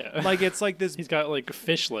 Yeah. It's like this. He's got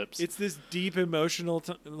fish lips. It's this deep emotional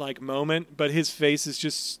moment, but his face is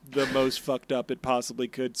just the most fucked up it possibly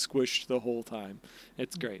could, squished the whole time.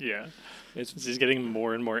 It's great. Yeah. It's He's getting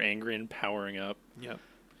more and more angry and powering up. yeah.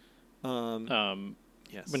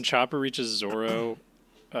 Yes. When Chopper reaches Zoro,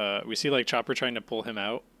 we see Chopper trying to pull him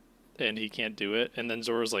out, and he can't do it. And then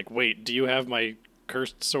Zoro's like, "Wait, do you have my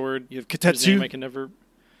cursed sword? You have Whose name Katetsu. I can never."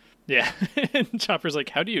 Yeah. And Chopper's like,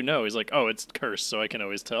 "How do you know?" He's like, "Oh, it's cursed, so I can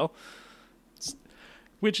always tell."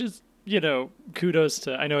 Which is, kudos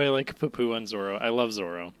to. I know I like poo on Zoro. I love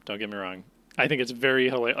Zoro. Don't get me wrong. I think it's very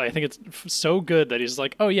hilarious. I think it's so good that he's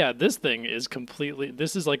like, "Oh yeah, this thing is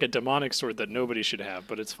this is like a demonic sword that nobody should have,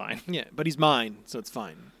 but it's fine." Yeah, but he's mine, so it's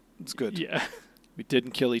fine. It's good. Yeah. We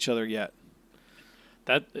didn't kill each other yet.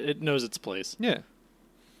 That it knows its place. Yeah.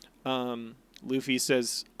 Luffy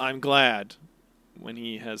says, "I'm glad," when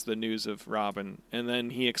he has the news of Robin, and then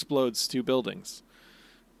he explodes 2 buildings.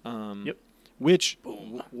 Yep. Which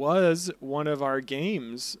was one of our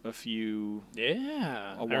games a few...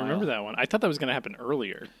 Yeah, A I while. remember that one. I thought that was going to happen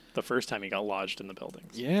earlier, the first time he got lodged in the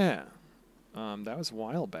buildings. Yeah. That was a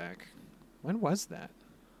while back. When was that?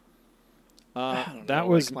 I don't That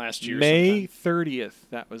know, was last year May 30th.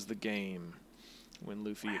 That was the game when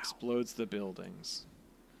Luffy explodes the buildings.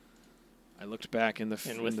 I looked back in the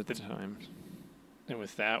And with the- time. And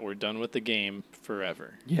with that, we're done with the game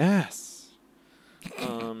forever. Yes.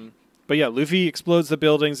 But yeah, Luffy explodes the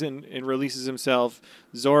buildings and releases himself.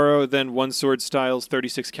 Zoro then one sword styles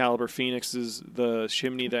 36 caliber Phoenixes the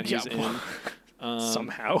chimney that he's Yeah. in.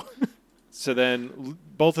 Somehow. So then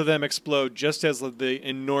both of them explode just as the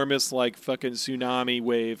enormous fucking tsunami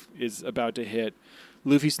wave is about to hit.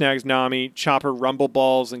 Luffy snags Nami, Chopper rumble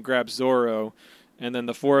balls and grabs Zoro, and then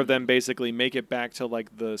the 4 of them basically make it back to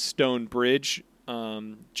the stone bridge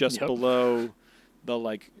just Yep. below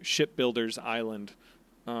the shipbuilders island.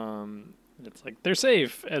 It's like, they're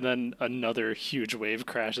safe. And then another huge wave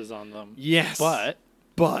crashes on them. Yes. But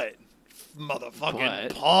motherfucking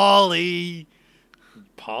But- Paulie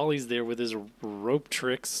Polly's there with his rope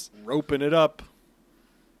tricks. roping it up.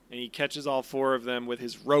 And he catches all 4 of them with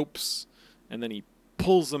his ropes, and then he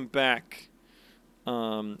pulls them back.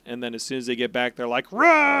 And then as soon as they get back, they're like,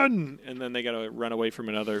 "Run!" And then they got to run away from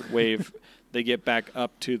another wave. They get back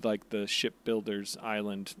up to the shipbuilders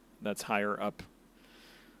island that's higher up.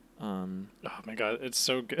 Oh my god, it's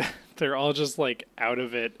so good. They're all just out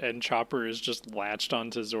of it, and Chopper is just latched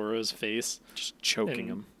onto Zoro's face. Just choking And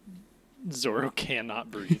him. Zoro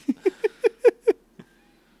cannot breathe.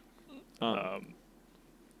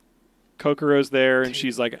 Kokoro's there, and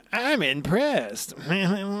she's like, "I'm impressed."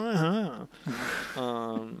 I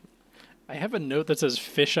have a note that says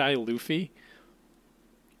Fisheye Luffy.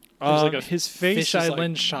 There's a his face Fish is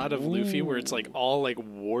Island shot of Luffy where it's ooh. all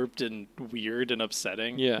warped and weird and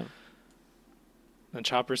upsetting. Yeah. And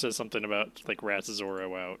Chopper says something about rats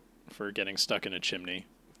Zoro out for getting stuck in a chimney.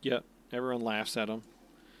 Yep. Everyone laughs at him.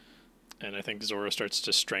 And I think Zoro starts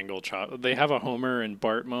to strangle Chopper. They have a Homer and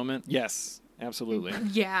Bart moment. Yes, absolutely.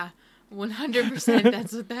 Yeah, 100%.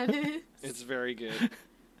 That's what that is. It's very good.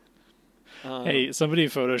 Hey, somebody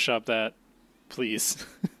Photoshop that, please.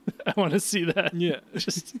 I want to see that. Yeah.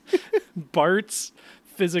 Just Bart's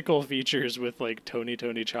physical features with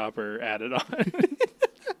Tony Chopper added on.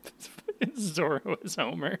 Zoro as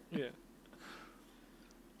Homer. Yeah.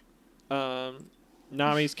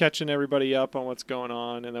 Nami's catching everybody up on what's going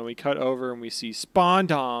on, and then we cut over and we see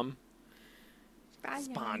Spondom,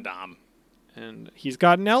 Spondom. and he's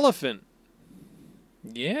got an elephant.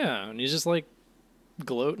 Yeah, and he's just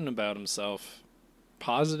gloating about himself.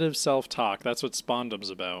 Positive self-talk. That's what Spondom's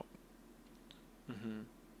about. Mm-hmm.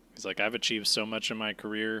 He's like, I've achieved so much in my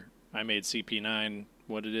career. I made CP9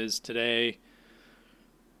 what it is today.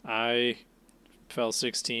 I fell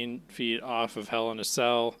 16 feet off of Hell in a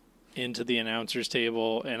Cell into the announcer's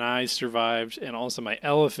table, and I survived. And also my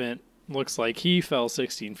elephant looks like he fell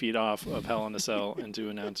 16 feet off of Hell in a Cell into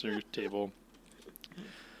announcer table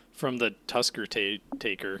from the Tusker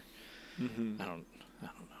taker. Mm-hmm. I don't know.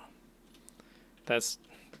 That's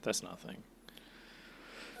nothing.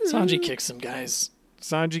 Sanji kicks some guys.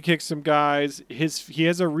 Sanji kicks some guys. He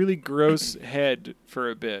has a really gross head for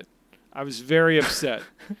a bit. I was very upset.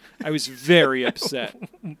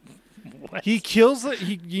 What? He kills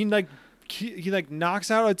he knocks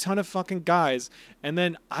out a ton of fucking guys, and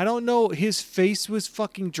then I don't know, his face was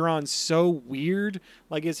fucking drawn so weird.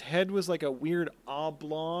 Like his head was like a weird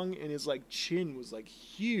oblong, and his like chin was like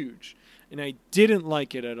huge, and I didn't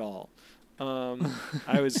like it at all.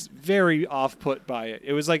 I was very off-put by it.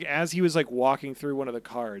 It was like as he was like walking through one of the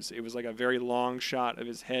cars, it was like a very long shot of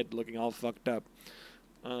his head looking all fucked up.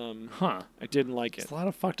 Huh. I didn't like it. There's a lot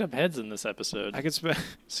of fucked up heads in this episode. I could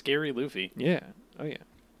Scary Luffy. yeah. Oh yeah.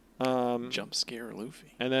 Jump scare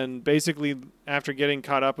Luffy. And then basically after getting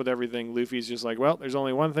caught up with everything, Luffy's just like, well, there's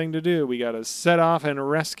only one thing to do. We got to set off and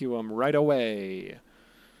rescue him right away.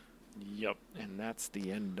 Yep. And that's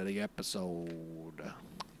the end of the episode.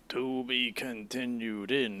 To be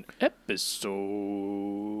continued in episode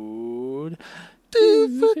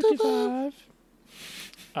 255.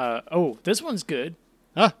 This one's good.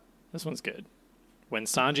 Huh? This one's good. When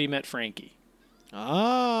Sanji met Frankie.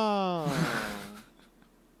 Ah.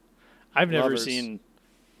 I've never Lovers. seen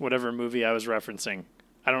whatever movie I was referencing.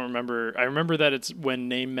 I don't remember. I remember that it's When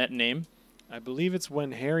Name Met Name. I believe it's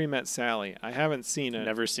When Harry Met Sally. I haven't seen it.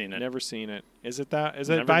 Never seen it. Never seen it. Is it that? Is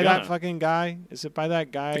it Never by gonna. that fucking guy? Is it by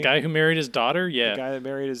that guy? The guy who married his daughter? The Yeah. guy that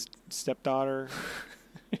married his stepdaughter.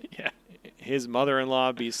 Yeah. His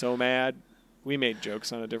mother-in-law be so mad. We made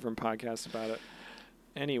jokes on a different podcast about it.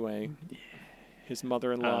 Anyway, his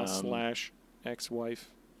mother-in-law /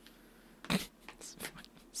 ex-wife.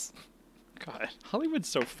 God, Hollywood's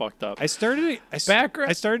so fucked up. I started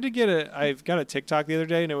to get I've got a TikTok the other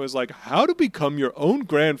day, and it was like, how to become your own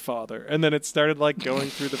grandfather. And then it started like going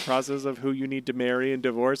through the process of who you need to marry and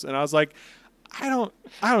divorce. And I was like, I don't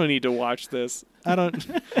need to watch this. I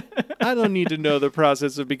don't need to know the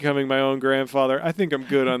process of becoming my own grandfather. I think I'm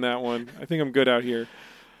good on that one. I think I'm good out here.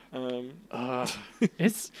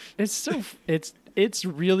 It's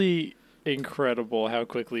really incredible how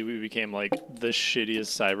quickly we became like the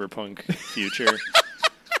shittiest cyberpunk future.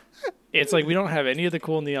 It's like we don't have any of the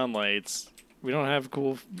cool neon lights. We don't have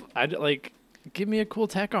cool. Give me a cool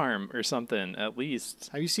tech arm or something at least.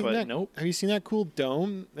 Have you seen But that? Nope. Have you seen that cool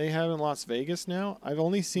dome they have in Las Vegas now? I've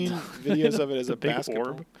only seen videos of it as The a big basketball.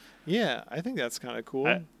 orb? Yeah, I think that's kind of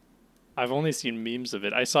cool. I've only seen memes of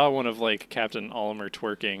it. I saw one of like Captain Oliver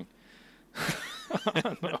twerking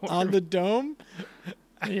On the dome?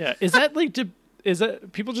 Yeah, is that like? Is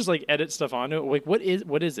that people just like edit stuff onto it? Like, what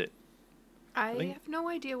is it? I have no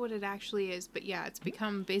idea what it actually is, but yeah, it's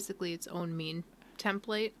become basically its own meme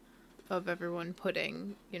template of everyone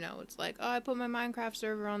putting, it's like, oh, I put my Minecraft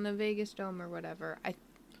server on the Vegas Dome or whatever.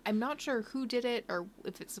 I'm not sure who did it or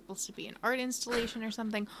if it's supposed to be an art installation or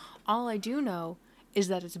something. All I do know is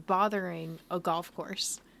that it's bothering a golf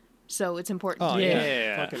course. So it's important Oh, to yeah.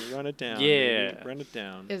 Yeah. Fucking run it down. Yeah. Baby. Run it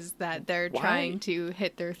down. is that they're Why? trying to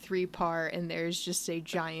hit their 3 par and there's just a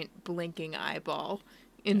giant blinking eyeball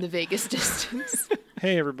in the Vegas distance.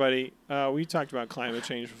 Hey, everybody. We talked about climate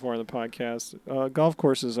change before on the podcast. Golf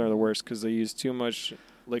courses are the worst because they use too much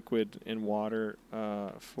liquid and water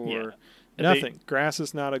for nothing. Grass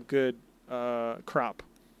is not a good crop.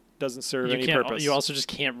 Doesn't serve any purpose. You also just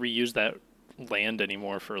can't reuse that land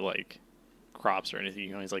anymore for like crops or anything. You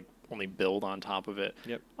can always like only build on top of it.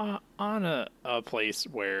 Yep. On a place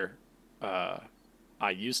where I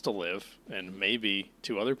used to live, and maybe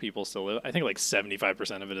 2 other people still live. I think like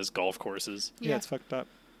 75% of it is golf courses. Yeah, it's fucked up.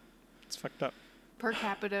 It's fucked up. Per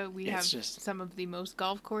capita, we have just- some of the most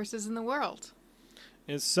golf courses in the world.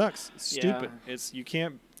 It sucks. It's Yeah. stupid. You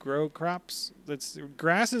can't grow crops.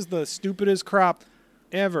 Grass is the stupidest crop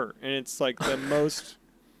ever, and it's like the most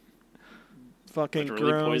fucking Like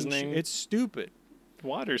really grown poisoning? It's stupid.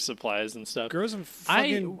 Water supplies and stuff. Grow some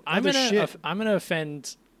fucking I'm other shit. gonna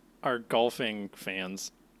offend our golfing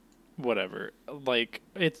fans. Whatever. Like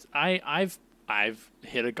I've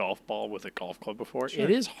hit a golf ball with a golf club before. Sure. It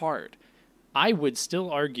is hard. I would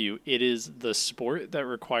still argue it is the sport that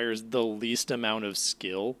requires the least amount of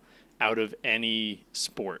skill out of any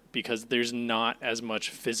sport because there's not as much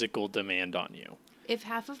physical demand on you. If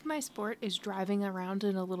half of my sport is driving around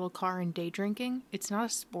in a little car and day drinking, it's not a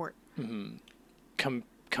sport.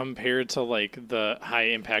 Compared to like the high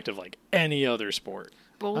impact of like any other sport.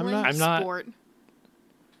 Bowling, I'm not- sport.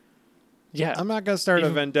 Yeah, I'm not gonna start a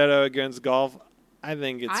Even- vendetta against golf. I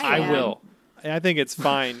think it's. I I am. will. I think it's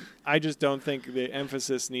fine. I just don't think the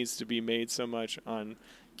emphasis needs to be made so much on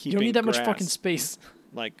keeping. You don't need that much grass. fucking space.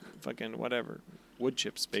 Like fucking whatever. wood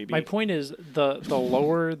chips, baby. My point is the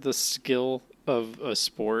lower the skill of a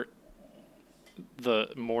sport, the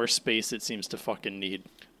more space it seems to fucking need.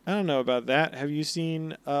 I don't know about that. Have you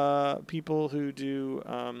seen people who do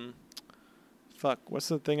what's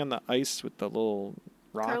the thing on the ice with the little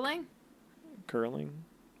rock? Curling?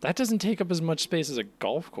 That doesn't take up as much space as a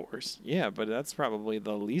golf course. Yeah, but that's probably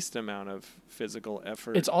the least amount of physical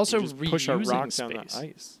effort. It's also You just push a rock reusing down the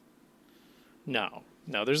space. ice. No,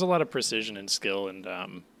 there's a lot of precision and skill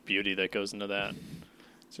and beauty that goes into that.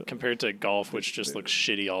 So Compared to golf, which just looks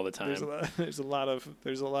shitty all the time. there's a lot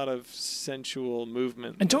of sensual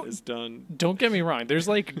movement And that is done. Don't get me wrong. There's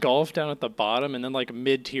like golf down at the bottom, and then like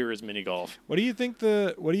mid tier is mini golf. What do you think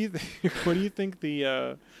the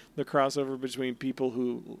crossover between people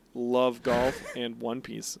who love golf and One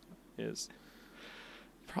Piece is?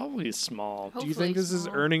 Probably small. Do you think this is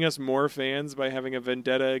small. earning us more fans by having a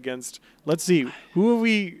vendetta against? Let's see, who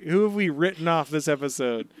have we written off this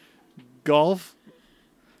episode? Golf.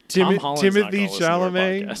 Tom Holland's not Timothy gonna listen to our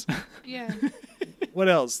Chalamet. podcast. Yeah. What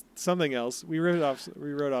else? Something else. We wrote off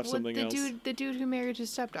something the else. the dude who married his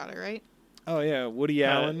stepdaughter, right? Oh yeah, Woody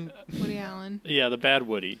Allen. Woody Allen. Yeah, the bad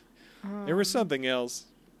Woody. There was something else.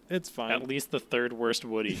 It's fine. At least the third worst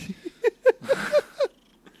Woody.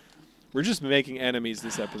 We're just making enemies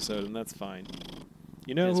this episode, and that's fine.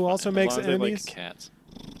 You know It's who fine, also as makes long as they enemies? like cats.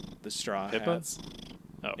 The Straw Pippa? Hats.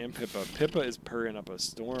 Oh, And Pippa. Pippa is purring up a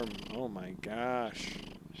storm. Oh my gosh.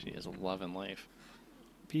 she is loving life.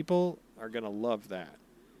 People are going to love that.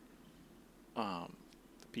 Um,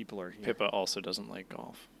 The people are here. Pippa also doesn't like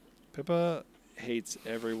golf. Pippa hates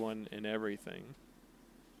everyone and everything.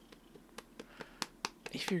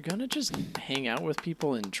 If you're gonna just hang out with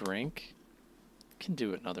people and drink, you can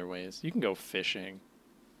do it in other ways. You can go fishing.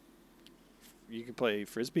 You can play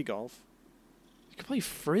frisbee golf. You can play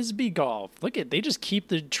frisbee golf. Look at they just keep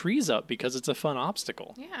the trees up because it's a fun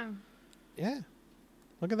obstacle. Yeah. Yeah.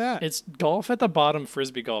 Look at that. It's golf at the bottom,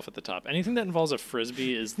 frisbee golf at the top. Anything that involves a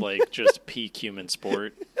frisbee is like just peak human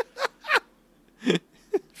sport.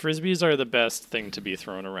 Frisbees are the best thing to be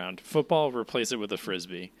thrown around. Football, replace it with a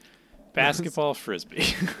frisbee. Basketball, frisbee.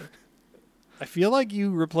 I feel like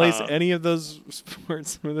you replace Uh, any of those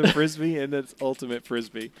sports with a frisbee and it's ultimate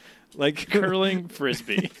frisbee. Like Curling,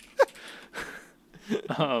 frisbee.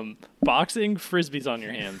 Boxing, frisbees on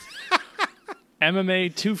your hands.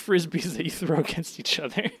 MMA, 2 frisbees that you throw against each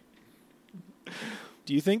other.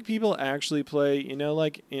 Do you think people actually play, you know,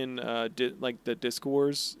 like in like the Disc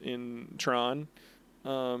Wars in Tron?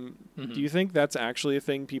 Do you think that's actually a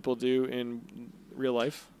thing people do in real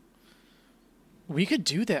life? We could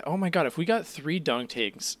do that. Oh my god, if we got 3 dunk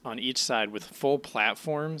tanks on each side with full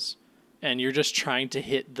platforms and you're just trying to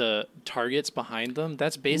hit the targets behind them,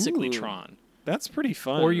 that's basically Ooh. Tron. That's pretty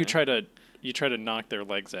fun. Or you man. try to knock their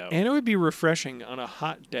legs out. And it would be refreshing on a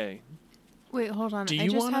hot day. Wait, hold on. Do I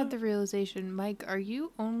you just wanna- had the realization, Mike, are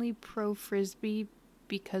you only pro frisbee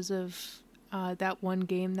because of that one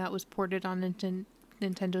game that was ported on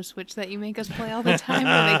Nintendo Switch that you make us play all the time? And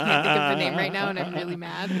I can't think of the name right now, and I'm really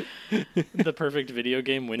mad. The perfect video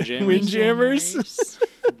game, Windjammers. Windjammers?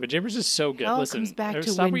 Windjammers is so good. It all Listen, comes back to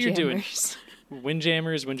stop what you're doing.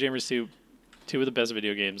 Windjammers. Windjammers 2, 2 of the best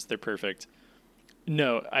video games. They're perfect.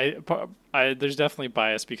 No, I there's definitely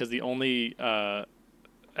bias because the only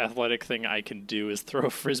athletic thing I can do is throw a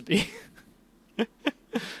frisbee.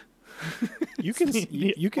 You can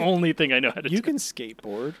you can only thing I know how to do. you can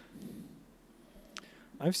skateboard.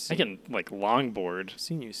 I've I seen, can like longboard.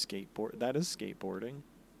 seen you skateboard. That is skateboarding.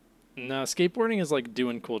 No, skateboarding is like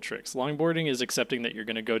doing cool tricks. Longboarding is accepting that you're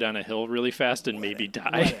going to go down a hill really fast and maybe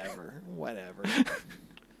die. Whatever.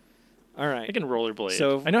 All right. I can rollerblade.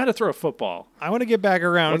 So- I know how to throw a football. I want to get back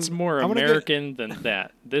around. What's more I wanna get- American than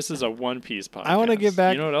that? This is a One Piece podcast. I wanna get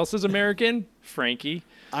back- You know what else is American? Frankie.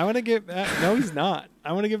 I want to get back. No, he's not.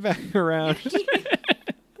 I want to get back around.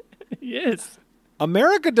 Yes.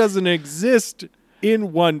 America doesn't exist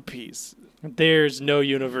in One Piece. There's no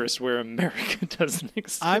universe where America doesn't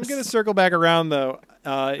exist. I'm going to circle back around, though.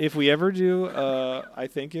 If we ever do, I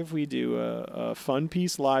think if we do a Fun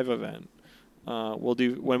Piece live event, we'll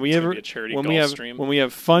do when we It's gonna ever be a charity when golf we have stream. when we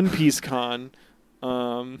have Fun Piece Con.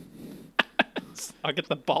 I'll get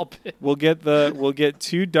the ball pit. We'll get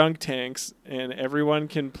 2 dunk tanks, and everyone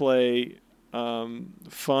can play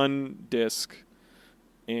fun disc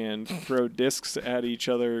and throw discs at each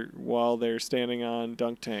other while they're standing on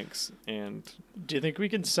dunk tanks. And Do you think we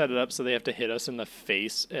can set it up so they have to hit us in the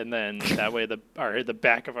face, and then that way the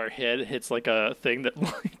back of our head hits like a thing that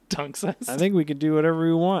like dunks us? I think we can do whatever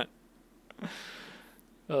we want.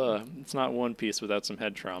 It's not One Piece without some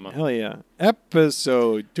head trauma. Hell yeah.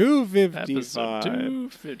 Episode 255. Episode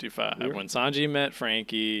 255. When Sanji met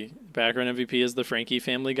Frankie, background MVP is the Frankie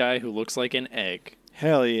family guy who looks like an egg.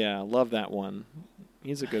 Hell yeah. Love that one.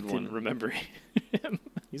 He's a good one. Didn't remember him.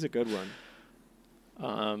 He's a good one.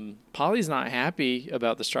 Polly's not happy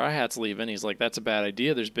about the Straw Hats leaving. He's like, that's a bad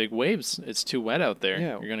idea. There's big waves. It's too wet out there.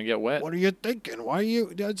 Yeah. You're going to get wet. What are you thinking? Why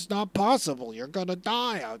you? It's not possible. You're gonna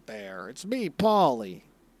die out there. It's me, Paulie.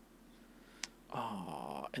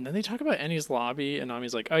 Oh, and then they talk about Ennie's lobby, and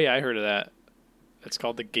Nami's like, oh, yeah, I heard of that. It's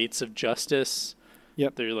called the Gates of Justice.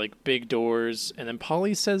 Yep. They're like big doors. And then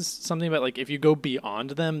Polly says something about like, if you go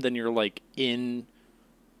beyond them, then you're like in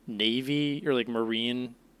Navy or like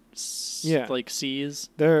Marine like seas.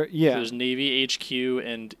 There's Navy HQ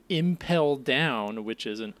and Impel Down, which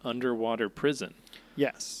is an underwater prison.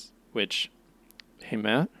 Yes. Which, hey,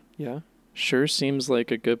 Matt? Yeah. Sure seems like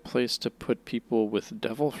a good place to put people with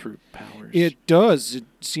devil fruit powers. It does. It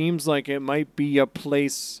seems like it might be a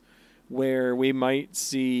place where we might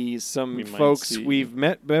see some folks we've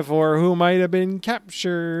met before who might have been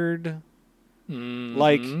captured.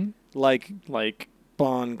 Mm-hmm. Like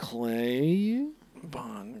Bon Clay.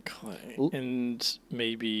 Bon Clay. And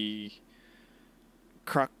maybe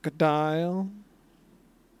Crocodile.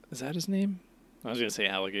 Is that his name? I was going to say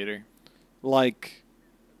alligator. Like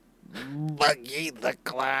Buggy the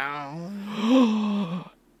Clown.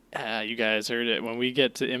 You guys heard it. When we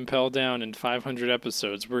get to Impel Down in 500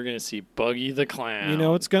 episodes, we're gonna see Buggy the Clown.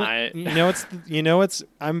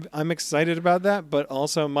 I'm excited about that, but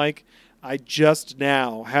also, Mike, I just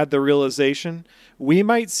now had the realization we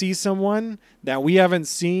might see someone that we haven't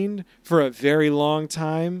seen for a very long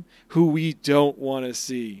time who we don't want to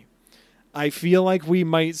see. I feel like we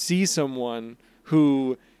might see someone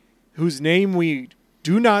whose name we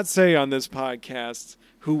do not say on this podcast,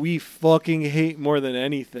 who we fucking hate more than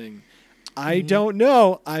anything. I don't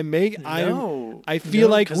know. I feel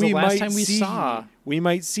like we might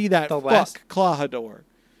see that Clawhador.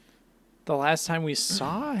 The last time we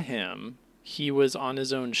saw him, he was on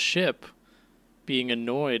his own ship being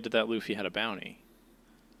annoyed that Luffy had a bounty.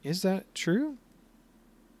 Is that true?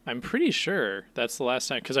 I'm pretty sure that's the last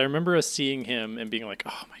time, because I remember us seeing him and being like,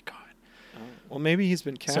 oh my God. Well, maybe he's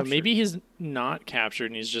been captured. So maybe he's not captured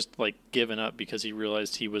and he's just like given up because he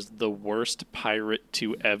realized he was the worst pirate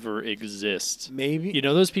to ever exist. Maybe. You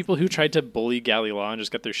know those people who tried to bully Galileo and just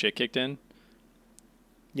got their shit kicked in?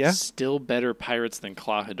 Yeah. Still better pirates than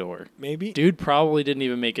Clawhador. Maybe. Dude probably didn't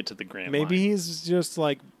even make it to the Grand Line. Maybe he's just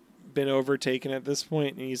like been overtaken at this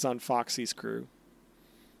point and he's on Foxy's crew.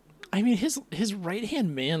 I mean, his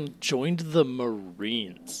right-hand man joined the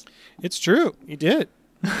Marines. It's true. He did.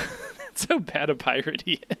 That's how bad a pirate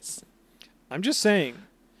he is. I'm just saying,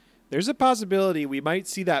 there's a possibility we might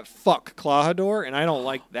see that Clawhador, and I don't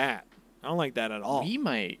like that. I don't like that at all. We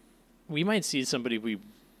might see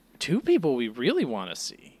two people we really want to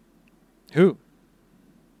see. Who?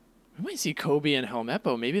 We might see Kobe and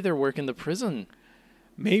Helmeppo. Maybe they're working the prison.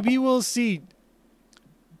 Maybe we'll see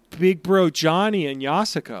Big Bro Johnny and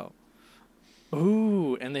Yasuko.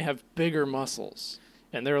 Ooh, and they have bigger muscles.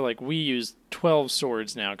 And they're like, we use 12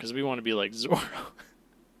 swords now because we want to be like Zoro.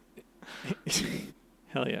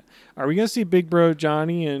 Hell yeah. Are we going to see Big Bro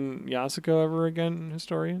Johnny and Yasuko ever again,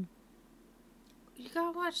 Historian? You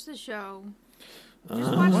gotta watch the show.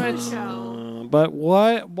 Just watch the show. But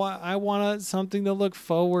what? I want something to look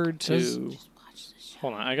forward to. Just watch the show.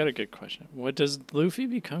 Hold on, I got a good question. Does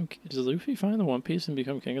Luffy find the One Piece and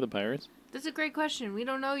become king of the pirates? That's a great question. We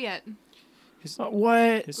don't know yet.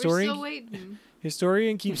 What? We're still waiting.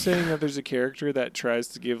 Historian keeps saying that there's a character that tries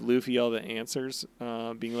to give Luffy all the answers,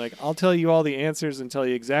 being like, I'll tell you all the answers and tell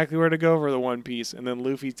you exactly where to go for the One Piece. And then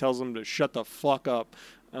Luffy tells him to shut the fuck up.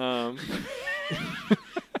 And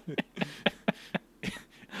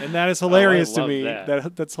that is hilarious to me.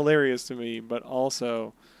 That's hilarious to me. But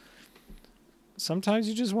also, sometimes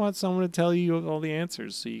you just want someone to tell you all the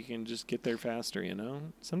answers so you can just get there faster, you know?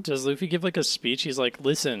 Does Luffy give like a speech? He's like,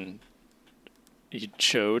 listen,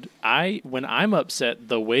 Chode, when I'm upset,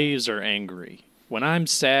 the waves are angry. When I'm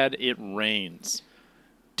sad, it rains.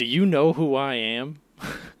 Do you know who I am?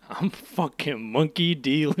 I'm fucking Monkey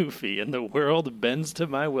D. Luffy, and the world bends to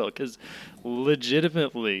my will. Because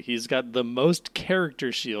legitimately, he's got the most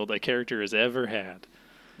character shield a character has ever had.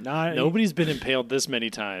 Nobody's been impaled this many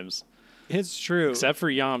times. It's true. Except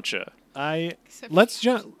for Yamcha. Except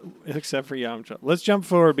for Yamcha. Let's jump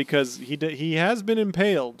forward because he has been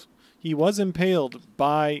impaled. He was impaled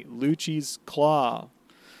by Lucci's claw.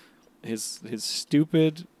 His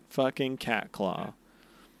stupid fucking cat claw.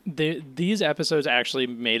 These episodes actually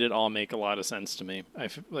made it all make a lot of sense to me. I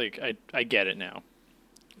get it now.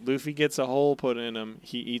 Luffy gets a hole put in him.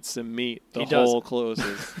 He eats some meat. The He does. hole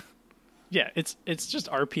closes. Yeah, it's just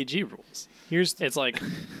RPG rules. Here's It's like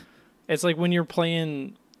when you're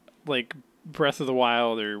playing like Breath of the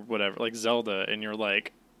Wild or whatever, like Zelda, and you're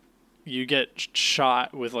like, you get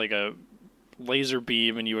shot with like a laser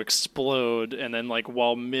beam and you explode, and then like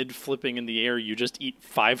while mid flipping in the air, you just eat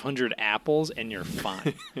 500 apples and you're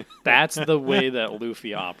fine. That's the way that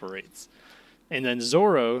Luffy operates. And then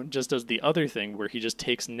Zoro just does the other thing where he just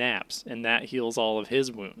takes naps, and that heals all of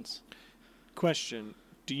his wounds. question.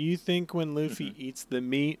 Do you think when Luffy eats the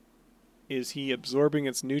meat, is he absorbing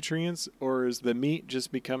its nutrients, or is the meat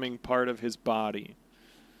just becoming part of his body?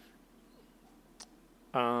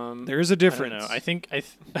 There is a difference. I don't know.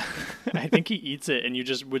 I think he eats it, and you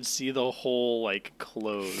just would see the whole like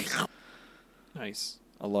close. Nice.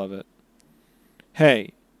 I love it.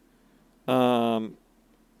 Hey,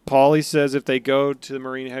 Paulie says if they go to the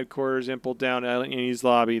Marine headquarters and pull down Annie's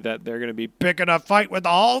lobby, that they're going to be picking a fight with the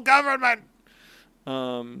whole government.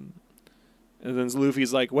 And then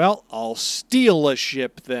Luffy's like, well, I'll steal a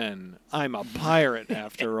ship then. I'm a pirate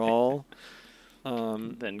after all.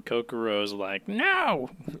 Then Kokoro's like, no,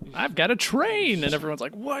 I've got a train. And everyone's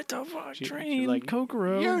like, what the fuck? She's Train, like,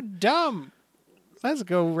 Kokoro. You're dumb. Let's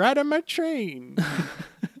go ride on my train.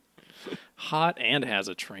 Hot and has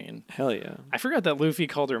a train. Hell yeah. I forgot that Luffy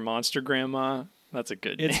called her Monster Grandma. That's a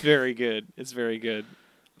good It's name. very good. It's very good.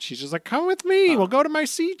 She's just like, come with me. We'll go to my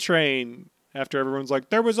sea train. After everyone's like,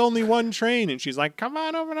 there was only one train. And she's like, come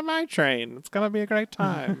on over to my train. It's going to be a great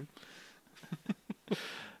time.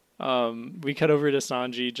 We cut over to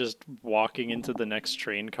Sanji just walking into the next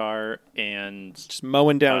train car, and Just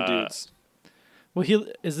mowing down dudes. well,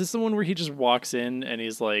 is this the one where he just walks in and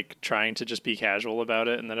he's like trying to just be casual about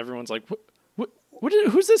it, and then everyone's like,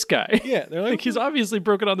 who's this guy? Yeah, they're like, Like he's obviously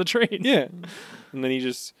broken on the train. yeah. And then he's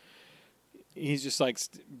just like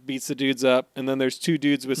beats the dudes up. And then there's two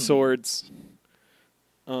dudes with swords.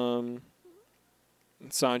 Sanji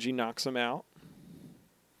knocks him out.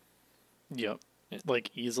 Yep.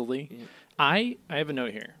 Like easily. Yeah. I have a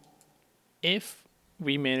note here. If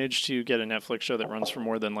we manage to get a Netflix show that runs for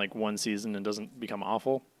more than like one season and doesn't become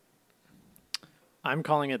awful, I'm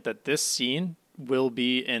calling it that this scene will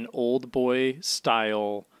be an old boy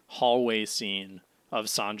style hallway scene of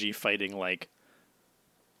Sanji fighting like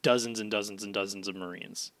dozens and dozens and dozens of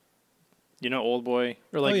Marines. You know, Old Boy,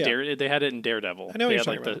 or like yeah. they had it in Daredevil. I know what they you're had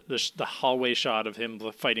talking like the hallway shot of him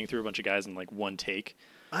fighting through a bunch of guys in like one take.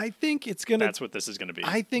 I think it's gonna. That's what this is gonna be.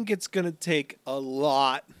 I think it's gonna take a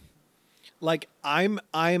lot. Like I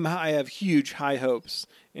have huge high hopes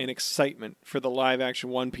and excitement for the live action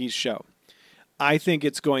One Piece show. I think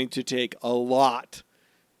it's going to take a lot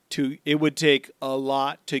it would take a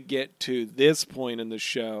lot to get to this point in the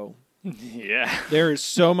show. Yeah. There is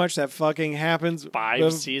so much that fucking happens.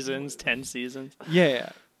 5 seasons, 10 seasons. Yeah.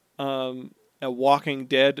 A Walking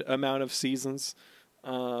Dead amount of seasons.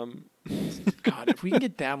 God, if we can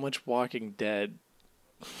get that much Walking Dead,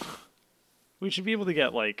 we should be able to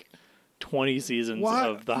get like 20 seasons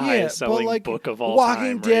of the highest selling book of all time.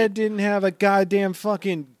 Walking Dead didn't have a goddamn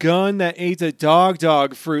fucking gun that ate the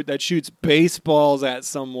dog fruit that shoots baseballs at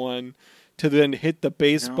someone to then hit the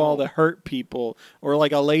baseball to hurt people. Or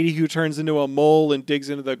like a lady who turns into a mole and digs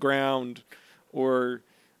into the ground. Or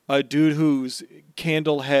a dude whose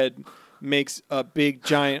candle head makes a big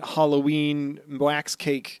giant Halloween wax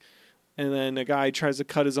cake and then a guy tries to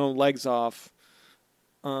cut his own legs off.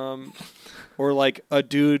 Or like a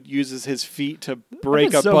dude uses his feet to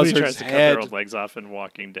break a somebody buzzard's tries to cut head. their own legs off in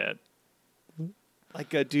Walking Dead.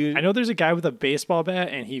 Like a dude. I know there's a guy with a baseball bat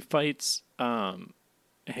and he fights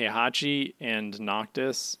Heihachi and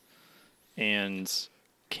Noctis and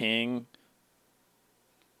King.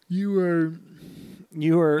 You are.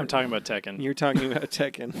 I'm talking about Tekken. You're talking about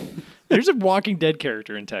Tekken. There's a Walking Dead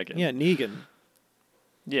character in Tekken. Yeah, Negan.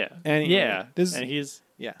 Yeah. Anyway, yeah. this- and he's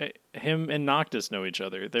Yeah. him and Noctis know each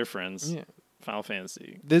other. They're friends. Yeah. Final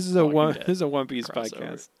Fantasy. This is a Walking Dead This is a One Piece crossover.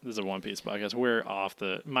 podcast. This is a One Piece podcast. We're off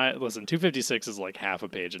listen, 256 is like half a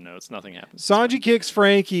page of notes. Nothing happens. Sanji kicks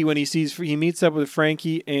Frankie when he meets up with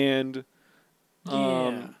Frankie and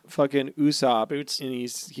Yeah. fucking Usopp. Boots- and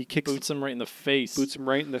he kicks Boots him right in the face. boots him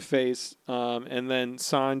right in the face. And then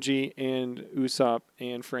Sanji and Usopp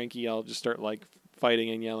and Frankie all just start like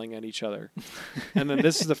fighting and yelling at each other. And then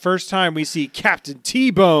this is the first time we see Captain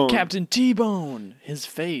T-Bone. Captain T-Bone, his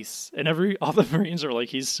face. And all the Marines are like,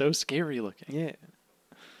 he's so scary looking. Yeah.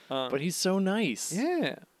 But he's so nice.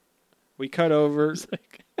 Yeah. We cut over It's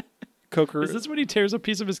like, Kokoro. is this when he tears a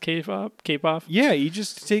piece of his cape off? Yeah, you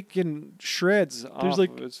just taking shreds off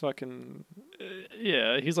like- of his fucking...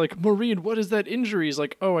 Yeah, he's like, Maureen, what is that injury? He's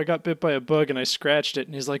like, oh, I got bit by a bug and I scratched it.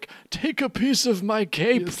 And he's like, take a piece of my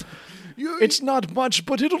cape. It's not much,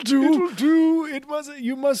 but it'll do. It'll do.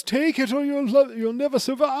 You must take it, or you'll never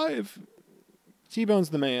survive. T-Bone's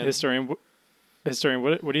the man. Historian, what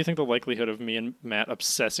do you think the likelihood of me and Matt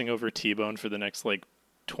obsessing over T-Bone for the next,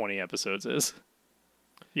 20 episodes is?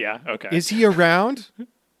 Yeah, okay. Is he around?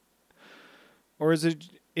 Or is it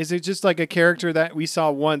just like a character that we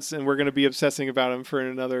saw once and we're going to be obsessing about him for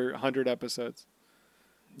another 100 episodes?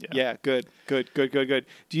 Yeah, good. Do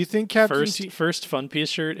you think Captain First Fun Piece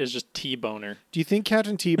shirt is just T-Boner. Do you think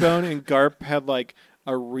Captain T-Bone and Garp had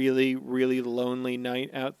a really, really lonely night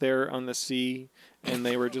out there on the sea, and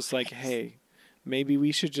they were just like, hey, maybe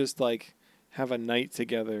we should just have a night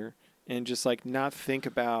together and just not think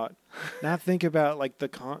about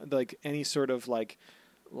any sort of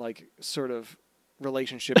sort of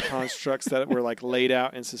relationship constructs that were laid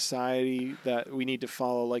out in society that we need to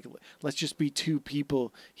follow. Let's just be two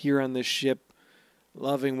people here on this ship,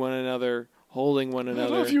 loving one another, holding one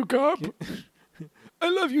another. I love you, Garp. I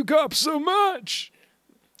love you, Garp, so much.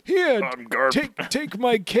 Here, take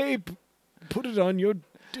my cape, put it on your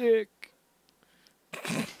dick.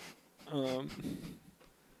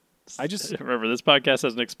 I just remember this podcast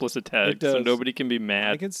has an explicit tag, so nobody can be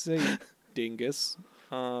mad. I can say dingus.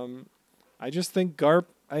 I just think Garp.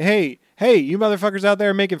 Hey, you motherfuckers out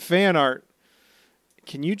there making fan art.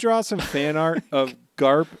 Can you draw some fan art of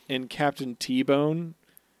Garp and Captain T-Bone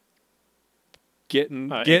getting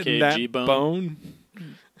that G-Bone? bone?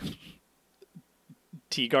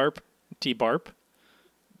 T-Garp? T-Barp?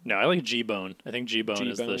 No, I like G-Bone. I think G-Bone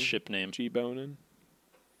is the ship name. G-Bonin.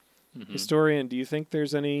 Mm-hmm. Historian, do you think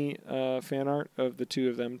there's any fan art of the two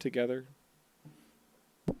of them together?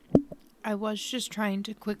 I was just trying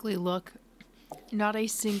to quickly look. Not a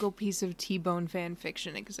single piece of T-Bone fan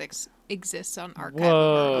fiction exists on Archive.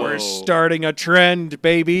 Whoa. We're starting a trend,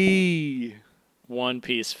 baby. One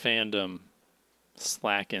Piece fandom.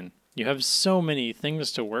 Slacking. You have so many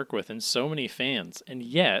things to work with and so many fans, and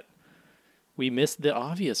yet we missed the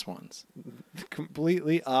obvious ones.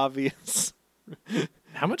 Completely obvious.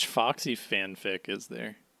 How much Foxy fanfic is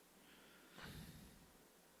there?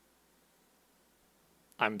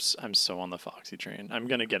 I'm so on the Foxy train. I'm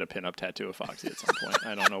going to get a pinup tattoo of Foxy at some point.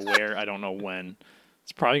 I don't know where. I don't know when.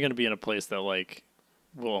 It's probably going to be in a place that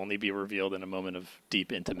will only be revealed in a moment of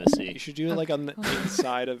deep intimacy. You should do it on the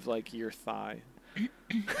inside of your thigh.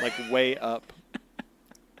 Way up.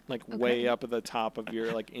 Way up at the top of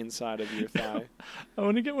your inside of your thigh. I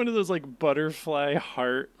want to get one of those butterfly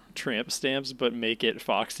heart tramp stamps, but make it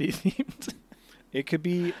Foxy themed. It could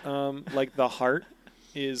be the heart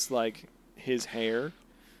is his hair.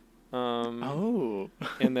 And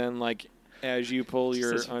then as you pull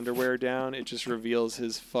your underwear down, it just reveals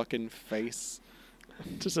his fucking face.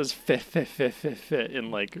 Just says fit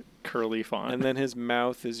in curly font. And then his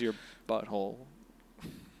mouth is your butthole.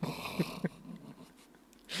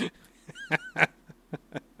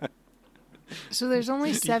 So there's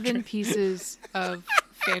only 7 pieces of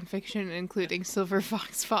fan fiction, including Silver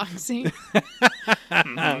Fox Foxy.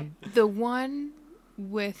 The one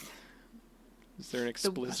with is there an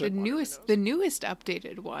explicit the newest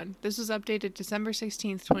updated one. This was updated December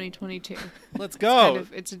 16th, 2022. Let's go.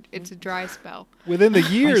 It's a dry spell. Within the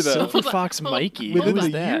year, though. Silver Fox Mikey. Within the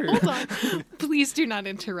that? year. Hold on. Please do not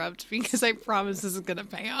interrupt because I promise this is going to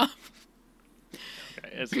pay off.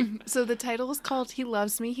 Okay, so the title is called He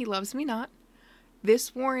Loves Me, He Loves Me Not.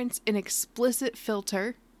 This warrants an explicit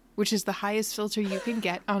filter, which is the highest filter you can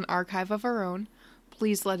get on Archive of Our Own.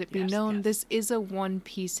 Please let it be known this is a One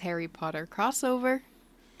Piece Harry Potter crossover.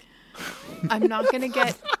 I'm not going to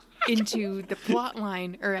get into the plot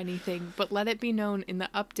line or anything, but let it be known in the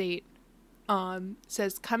update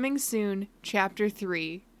says coming soon, chapter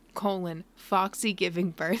 3, Foxy giving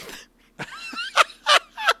birth.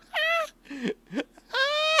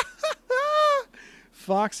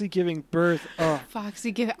 Foxy giving birth. Oh.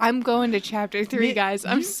 I'm going to chapter 3, guys.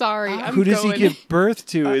 I'm sorry. Who does he give birth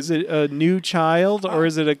to? Is it a new child or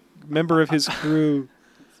is it a member of his crew?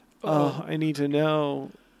 Oh, I need to know.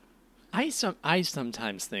 I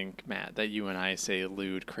sometimes think, Matt, that you and I say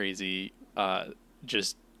lewd, crazy,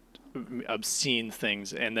 just obscene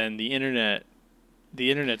things, and then the internet's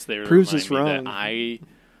there to proves us remind me wrong.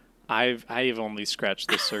 that I've only scratched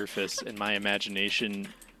the surface, and my imagination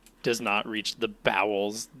does not reach the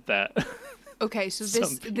bowels that. Okay, so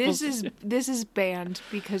this is banned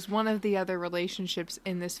because one of the other relationships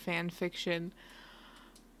in this fan fiction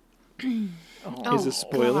is a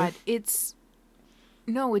spoiler. God,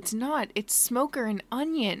 no, it's not. It's Smoker and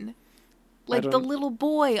Onion, the little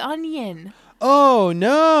boy Onion. Oh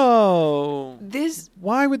no! This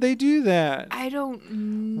Why would they do that? I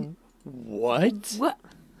don't. What? What?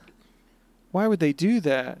 Why would they do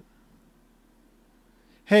that?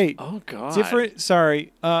 Hey, Oh god.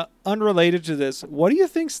 unrelated to this. What do you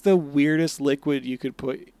think's the weirdest liquid you could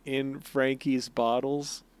put in Frankie's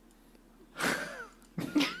bottles?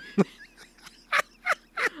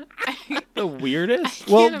 The weirdest?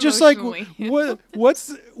 Well, just like emotionally. what's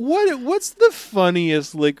the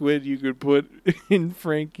funniest liquid you could put in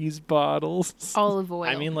Frankie's bottles? Olive oil.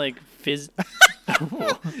 I mean, like fizz.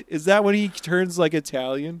 Is that when he turns like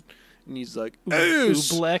Italian and he's like,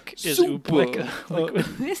 Oobleck is super. Oobleck a liquid?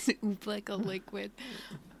 this is like a liquid.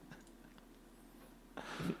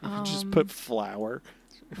 Just put flour.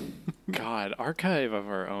 God, archive of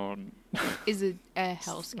our own. Is a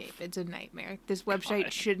hellscape. It's a nightmare. This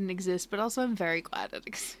website shouldn't exist, but also I'm very glad it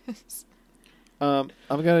exists. I'm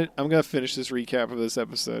gonna finish this recap of this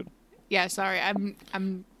episode. Yeah, sorry.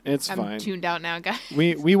 I'm It's fine. tuned out now, guys.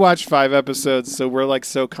 We watched 5 episodes, so we're like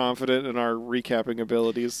so confident in our recapping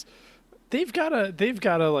abilities. They've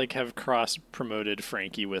gotta like have cross promoted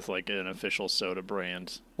Frankie with like an official soda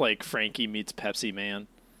brand, like Frankie meets Pepsi Man.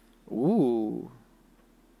 Ooh,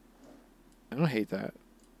 I don't hate that.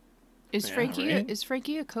 Is Yeah, Frankie right? is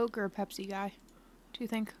Frankie a Coke or a Pepsi guy? Do you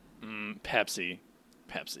think? Pepsi.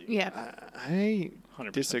 Yeah. I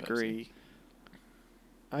 100% disagree.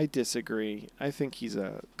 I disagree. I think he's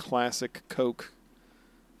a classic Coke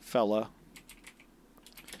fella.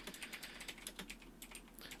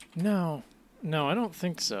 No, I don't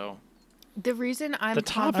think so. The reason I'm The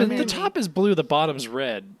top confidently- is blue, the bottom's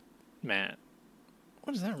red. Matt,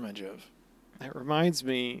 what does that remind you of? That reminds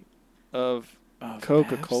me of Of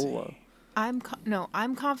Coca-Cola. Pepsi.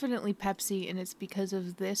 I'm confidently Pepsi, and it's because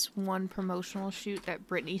of this one promotional shoot that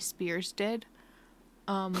Britney Spears did.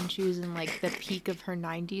 When she was in like the peak of her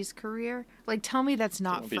 '90s career. Like, tell me that's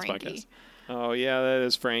not One Piece Frankie. podcast. Oh yeah, that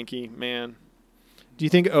is Frankie, man. Do you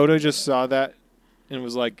think Oda just saw that and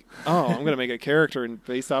was like, "Oh, I'm gonna make a character and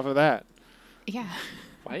based off of that"? Yeah.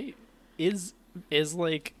 Why is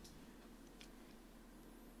like?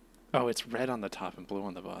 Oh, it's red on the top and blue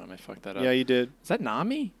on the bottom. I fucked that up. Yeah, you did. Is that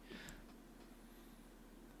Nami?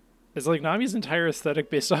 Is like Nami's entire aesthetic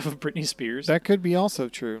based off of Britney Spears? That could be also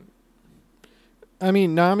true. I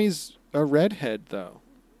mean, Nami's a redhead though.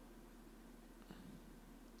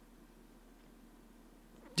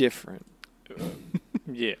 Different.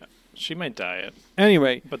 Yeah, she might dye it,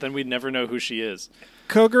 Anyway, but then we'd never know who she is.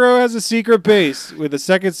 Kokoro has a secret base with a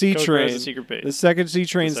second C Kokoro train. has a secret base. The second C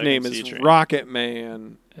train's second name C is train. Rocket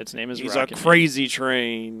Man. Its name is He's Rocket a Man. crazy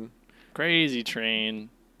train. Crazy train.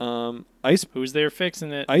 Who's there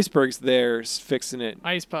fixing it? Iceberg's there fixing it.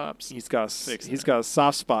 Ice Pops. He's got Fixing he's it. got a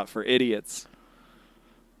soft spot for idiots.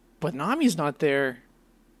 But Nami's not there.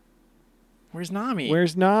 Where's Nami?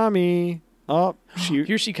 Where's Nami? Oh,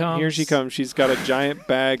 Here she comes. Here she comes. She's got a giant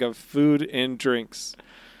bag of food and drinks,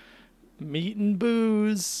 Meat and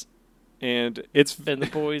booze. and it's And the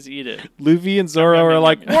boys eat it. Luffy and Zoro Yum, are yum,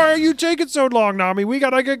 like, yum, yum. "Why are you taking so long, Nami? We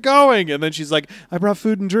gotta get going." And then she's like, "I brought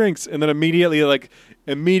food and drinks." And then immediately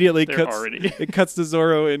They're cuts already- it cuts to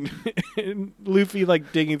Zoro and Luffy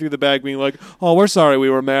like digging through the bag, being like, "Oh, we're sorry, we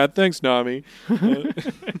were mad. Thanks, Nami."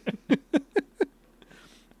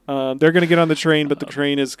 They're gonna get on the train, but the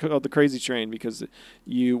train is called the Crazy Train because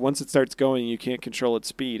once it starts going, you can't control its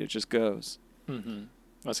speed; it just goes. Mm-hmm.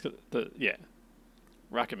 That's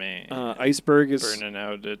Rocket Man. Iceberg is burning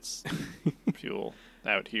out its fuel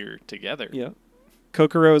out here together. Yeah.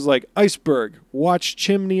 Kokoro is like, "Iceberg, watch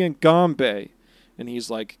Chimney and Gombe." And he's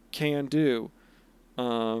like, "Can do."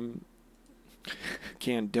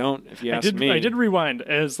 Can don't, if you ask me. I did rewind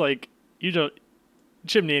as like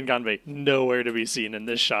Chimney and Ganbei nowhere to be seen in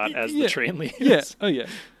this shot as Yeah. the train leaves. Yeah. Oh, yeah.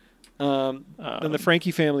 Then the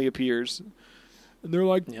Frankie family appears. And they're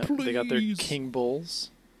like, Yep, "Please." they got their king bulls.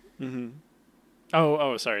 Mm-hmm.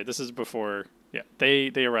 Oh, sorry. This is before. Yeah, they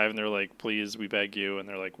arrive and they're like, "Please, we beg you." And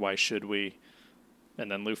they're like, "Why should we?" And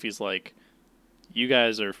then Luffy's like, "You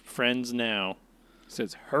guys are friends now.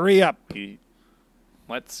 Says, "Hurry up."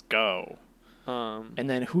 Let's go." Um, And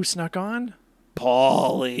then who snuck on?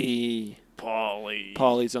 Paulie. Paulie.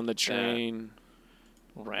 Paulie's on the train.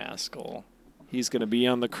 Rascal. He's going to be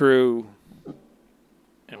on the crew.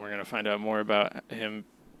 And we're going to find out more about him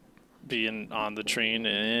being on the train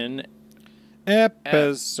in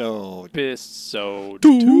Episode episode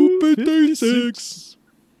 256.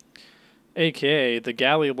 AKA, the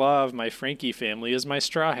galley law of my Frankie family is my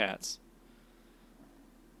Straw Hats.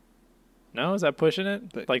 No? Is that pushing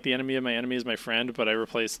it? Like the enemy of my enemy is my friend, but I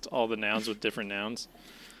replaced all the nouns with different nouns?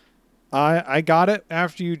 I got it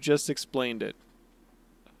after you just explained it.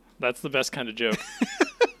 That's the best kind of joke.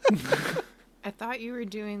 I thought you were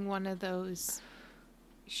doing one of those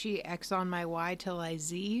she X on my Y till I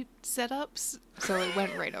Z setups, so it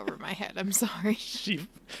went right over my head. I'm sorry. She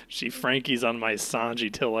Frankie's on my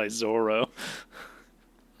Sanji till I Zoro.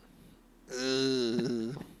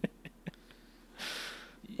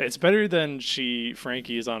 It's better than she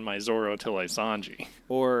Frankie's on my Zoro till I Sanji.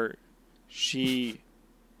 Or she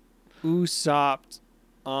Usopped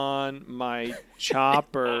on my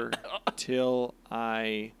chopper till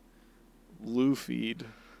I Luffy'd.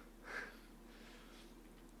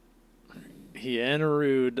 He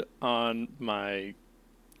Hienaru'd on my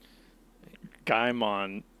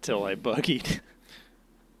Gaimon till I buggied.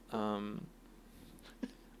 I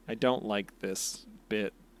don't like this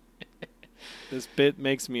bit. This bit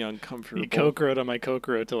makes me uncomfortable. He Kokora'd on my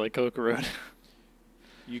Kokoro till I Kokora'd.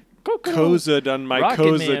 You Kokoro. Koza'd on my Rocket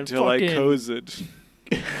Koza Man till I fucking- Koza'd.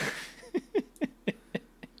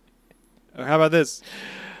 Or how about this?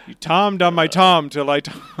 You Tom'd on my Tom till I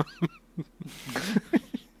Tom.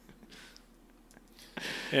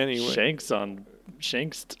 Anyway. Shanks on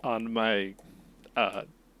my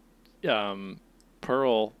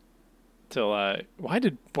Pearl till I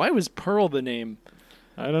why was Pearl the name?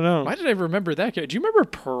 I don't know. Why did I remember that? Do you remember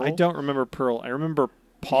Pearl? I don't remember Pearl. I remember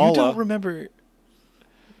Paula. You don't remember?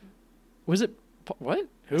 Was it what? I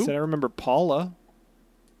Who? said I remember Paula.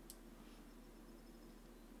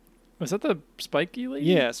 Was that the spiky lady?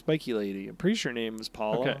 Yeah, Spiky Lady. I'm pretty sure her name was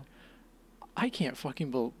Paula. Okay. I can't fucking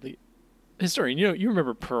believe. Historian, you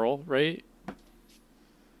remember Pearl, right?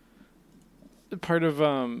 Part of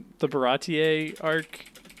the Baratier arc.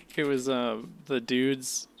 It was the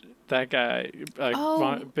dudes. That guy.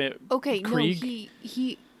 Okay, Krieg. no,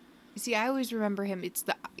 he. See, I always remember him. It's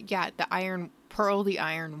the Iron Pearl, the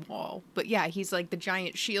Iron Wall. But yeah, he's like the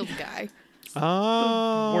giant shield guy.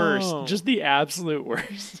 Oh. Worst. Just the absolute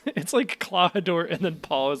worst. It's like Clawhador, and then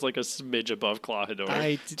Paul is like a smidge above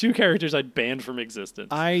Clawhador. Two characters I'd banned from existence.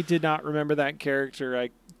 I did not remember that character. I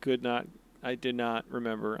did not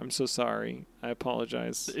remember. I'm so sorry. I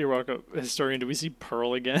apologize. You're welcome. Historian, do we see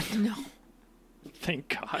Pearl again? No.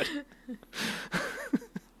 Thank God.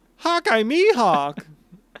 Hawkeye Mihawk.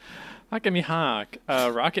 Hakami Hawk.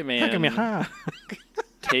 Rocket Man Hawkeye Mihawk.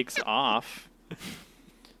 takes off.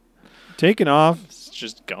 Taking off. It's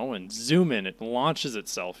just going. Zoom in. It launches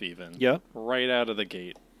itself even. Yep. Right out of the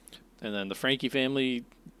gate. And then the Frankie family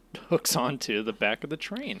hooks onto the back of the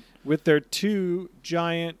train. With their two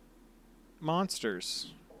giant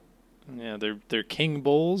monsters. Yeah, they're king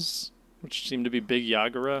bulls, which seem to be big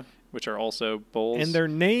Yagura, which are also bulls. And their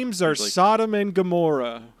names are Like- Sodom and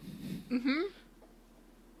Gomorrah.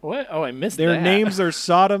 What? Oh, I missed Their that. names are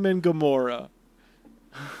Sodom and Gomorrah,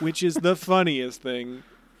 which is the funniest thing.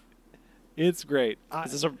 It's great.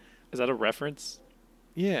 Is that a reference?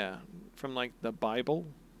 Yeah, from like the Bible.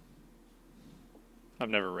 I've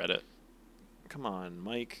never read it. Come on,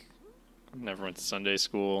 Mike. Never went to Sunday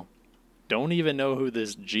school. Don't even know who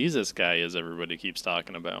this Jesus guy is everybody keeps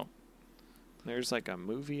talking about. There's like a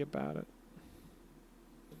movie about it.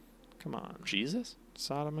 Come on. Jesus?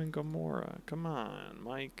 Sodom and Gomorrah. Come on,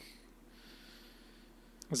 Mike.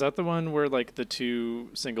 Is that the one where like the two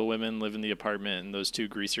single women live in the apartment and those two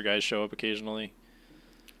greaser guys show up occasionally?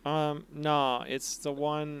 No, it's the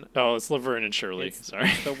one. Oh, it's Laverne and Shirley. It's Sorry.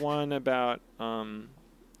 the one about.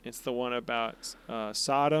 It's the one about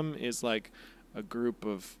Sodom is like a group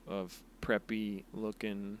of preppy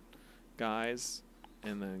looking guys,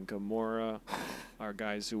 and then Gomorrah are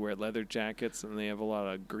guys who wear leather jackets and they have a lot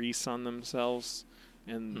of grease on themselves.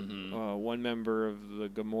 And one member of the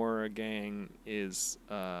Gomorrah gang is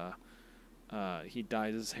he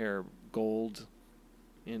dyes his hair gold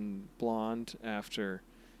and blonde after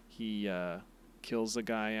he kills a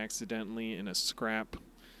guy accidentally in a scrap.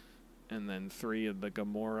 And then three of the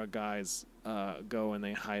Gomorrah guys go and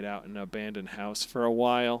they hide out in an abandoned house for a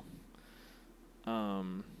while.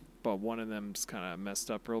 But one of them's kind of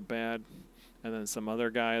messed up real bad. And then some other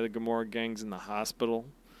guy, the Gomorrah gang's in the hospital.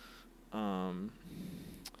 And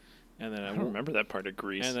then I don't remember that part of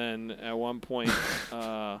Grease. And then at one point,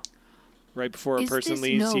 right before a Is person this,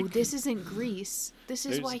 leaves, no, this isn't Grease. This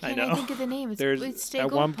is why can't I know. think of the name? There's- It's Stay at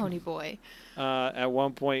Gold one- Pony Boy. at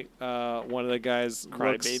one point, one of the guys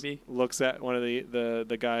Crybaby? looks at one of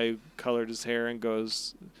the guy who colored his hair and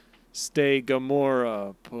goes, "Stay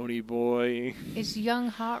Gomorrah, Pony Boy." It's young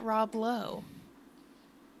hot Rob Lowe.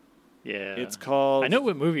 Yeah. It's called. I know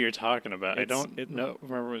what movie you're talking about. I It's- don't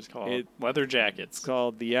remember what it's called. it- Leather Jackets. It's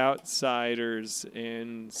called The Outsiders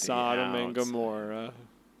in Sodom and Outs- Gomorrah.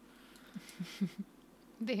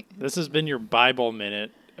 This has been your Bible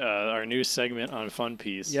Minute. our new segment on Fun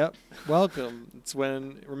Piece. Yep. Welcome. It's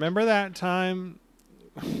when remember that time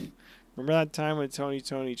when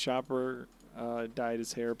Tony Chopper dyed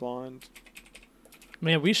his hair blonde?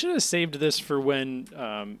 Man, we should have saved this for when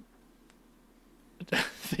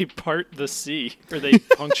they part the sea, or they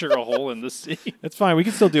puncture a hole in the sea. That's fine. We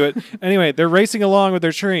can still do it. Anyway, they're racing along with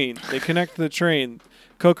their train. They connect the train.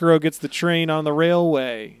 Kokoro gets the train on the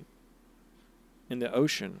railway in the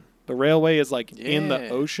ocean. The railway is like in the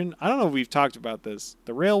ocean. I don't know if we've talked about this.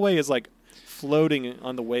 The railway is like floating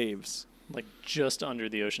on the waves. Like just under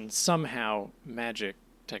the ocean. Somehow magic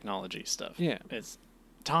technology stuff. Yeah.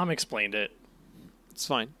 Tom explained it. It's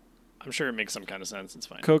fine. I'm sure it makes some kind of sense. It's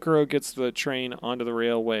fine. Kokoro gets the train onto the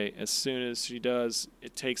railway. As soon as she does,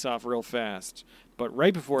 it takes off real fast. But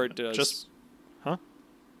right before it does...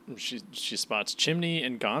 She spots Chimney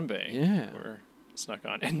and Ganbei. Yeah. Were snuck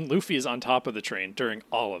on. And Luffy is on top of the train during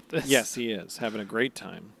all of this. Yes, he is. Having a great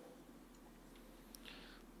time.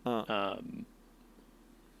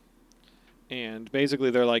 And basically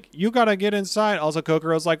they're like, you gotta get inside. Also,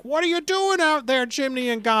 Kokoro's like, what are you doing out there, Chimney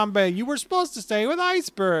and Ganbei? You were supposed to stay with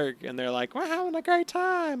Iceberg. And they're like, we're having a great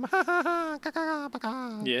time.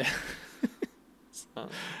 Yeah.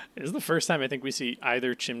 This is the first time I think we see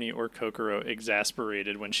either Chimney or Kokoro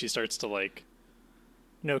exasperated when she starts to like...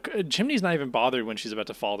 No, Chimney's not even bothered when she's about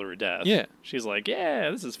to fall to her death. Yeah. She's like,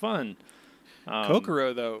 yeah, this is fun.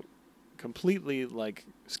 Kokoro, though, completely, like,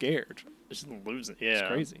 scared. Just losing. Yeah. It's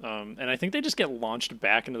crazy. And I think they just get launched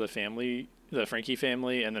back into the Frankie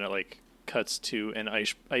family, and then it, like, cuts to an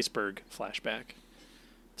iceberg flashback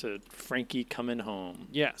to Frankie coming home.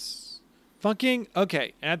 Yes.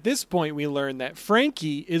 Okay, at this point we learn that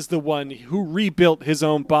Frankie is the one who rebuilt his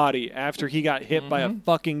own body after he got hit by a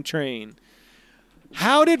fucking train.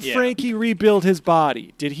 How did Frankie rebuild his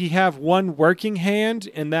body? Did he have one working hand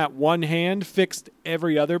and that one hand fixed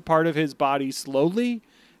every other part of his body slowly?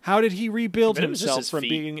 How did he rebuild himself from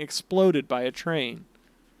being exploded by a train?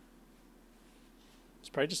 It's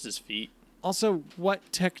probably just his feet. Also,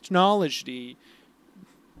 what technology...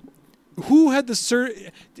 Who had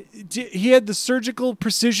he had the surgical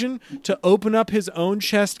precision to open up his own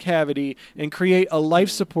chest cavity and create a life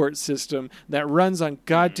support system that runs on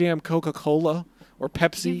goddamn Coca-Cola or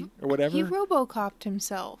Pepsi or whatever? He RoboCopped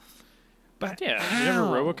himself. But yeah, have you ever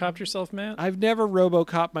RoboCopped yourself, Matt? I've never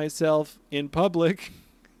RoboCopped myself in public.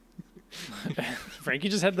 Frankie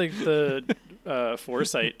just had the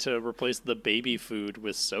foresight to replace the baby food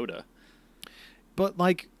with soda. But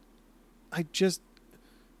like,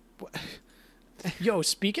 Yo,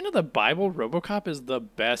 speaking of the Bible, RoboCop is the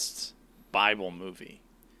best Bible movie.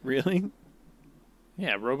 Really?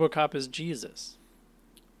 Yeah, RoboCop is Jesus.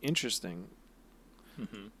 Interesting.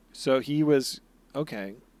 Mm-hmm. So he was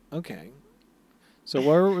okay. So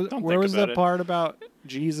where was the part about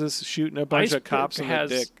Jesus shooting a bunch of cops in the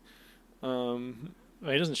dick? Well,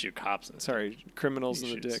 he doesn't shoot cops. Criminals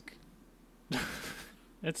in the dick.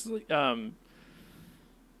 It's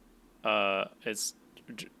it's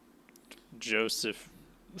Joseph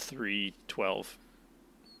 3:12.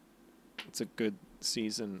 It's a good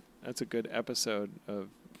season. That's a good episode of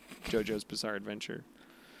JoJo's Bizarre Adventure.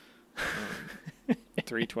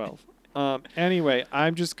 3:12. Anyway,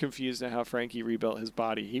 I'm just confused at how Frankie rebuilt his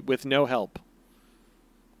body with no help.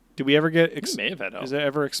 Do we ever get... He may have had help. Is it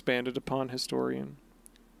ever expanded upon, historian?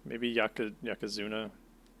 Maybe Yokozuna.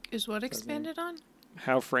 Is what expanded on?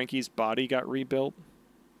 How Frankie's body got rebuilt?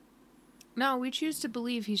 No, we choose to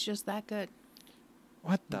believe he's just that good.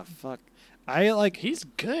 What the fuck? He's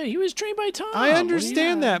good. He was trained by Tom. I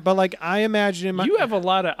understand that, but like I imagine in my... You have a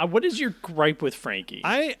lot of... what is your gripe with Frankie?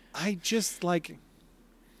 I just like...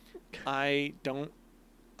 I don't...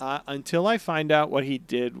 until I find out what he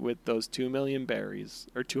did with those 2 million berries,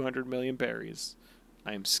 or 200 million berries,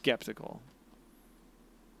 I am skeptical.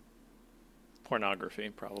 Pornography,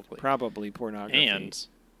 probably. Probably pornography. And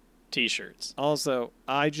T-shirts. Also,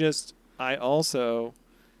 I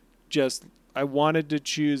wanted to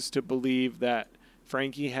choose to believe that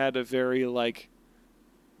Frankie had a very, like,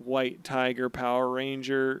 White Tiger Power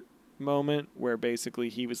Ranger moment where basically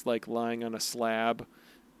he was, like, lying on a slab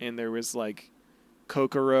and there was, like,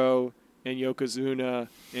 Kokoro and Yokozuna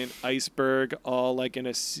and Iceberg all, like, in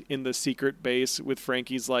the secret base with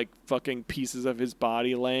Frankie's, like, fucking pieces of his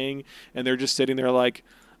body laying, and they're just sitting there like,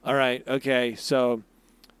 all right, okay, so...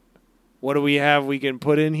 what do we have we can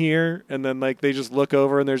put in here? And then, like, they just look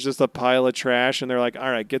over and there's just a pile of trash and they're like, all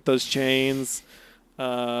right, get those chains.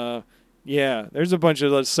 Yeah, there's a bunch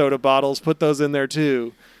of those soda bottles. Put those in there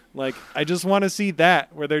too. Like, I just want to see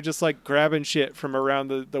that where they're just like grabbing shit from around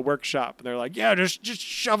the workshop, and they're like, "Yeah, just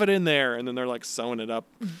shove it in there," and then they're like sewing it up,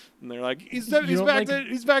 and they're like, "He's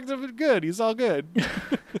back to good. He's all good."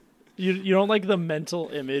 You don't like the mental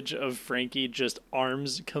image of Frankie just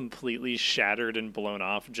arms completely shattered and blown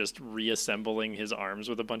off, just reassembling his arms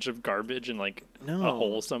with a bunch of garbage and like a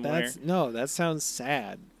hole somewhere? That sounds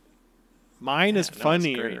sad. Mine is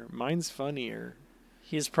funnier. Mine's funnier.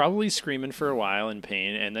 He's probably screaming for a while in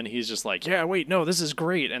pain, and then he's just like, "Yeah, wait, no, this is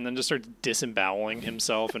great," and then just starts disemboweling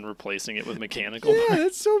himself and replacing it with mechanical parts.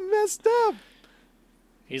 That's so messed up.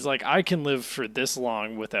 He's like, "I can live for this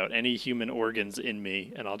long without any human organs in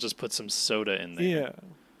me, and I'll just put some soda in there." Yeah.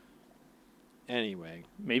 Anyway.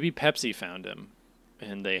 Maybe Pepsi found him,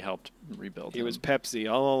 and they helped rebuild him. It was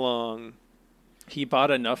Pepsi all along. He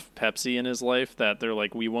bought enough Pepsi in his life that they're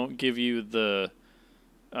like, "We won't give you the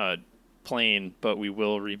plane, but we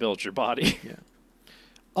will rebuild your body." Yeah.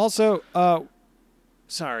 Also,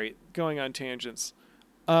 sorry, going on tangents.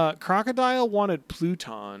 Crocodile wanted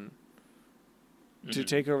Pluton to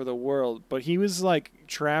take over the world, but he was like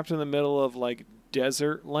trapped in the middle of like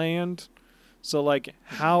desert land. So like,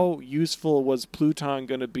 how useful was Pluton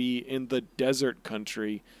going to be in the desert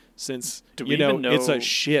country since it's a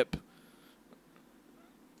ship?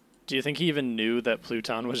 Do you think he even knew that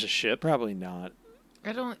Pluton was a ship? Probably not.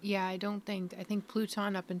 I think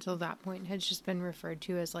Pluton up until that point has just been referred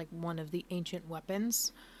to as like one of the ancient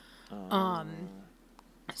weapons.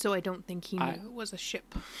 So I don't think he knew it was a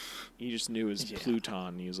ship. He just knew it was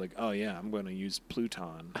Pluton. He was like, "Oh yeah, I'm going to use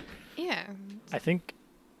Pluton." Yeah. I think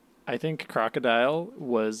Crocodile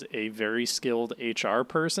was a very skilled HR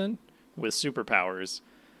person with superpowers,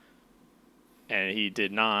 and he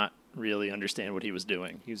did not really understand what he was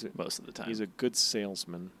doing most of the time. He's a good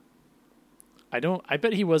salesman. I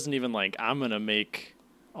bet he wasn't even like, "I'm going to make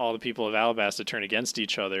all the people of Alabasta turn against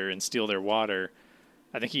each other and steal their water."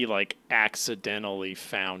 I think he like accidentally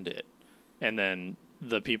found it. And then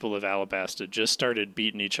the people of Alabasta just started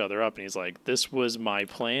beating each other up, and he's like, "This was my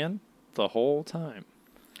plan the whole time."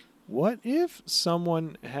 What if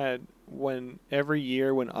someone had, every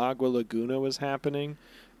year when Agua Laguna was happening,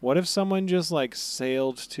 what if someone just like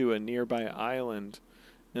sailed to a nearby island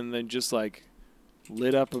and then just like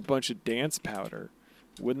lit up a bunch of dance powder?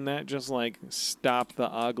 Wouldn't that just like stop the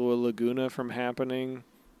Agua Laguna from happening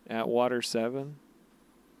at Water 7?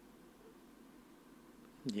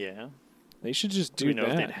 Yeah. They should just do we know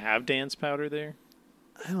that. if they'd have dance powder there?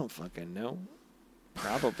 I don't fucking know.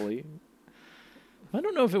 Probably. I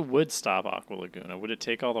don't know if it would stop Aqua Laguna. Would it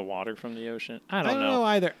take all the water from the ocean? I don't know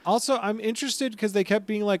either. Also, I'm interested because they kept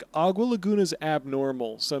being like, Agua Laguna's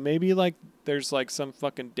abnormal. So maybe like there's like some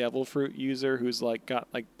fucking devil fruit user who's like got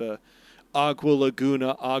like the Agua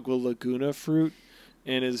Laguna fruit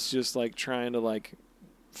and is just like trying to like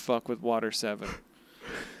fuck with Water 7.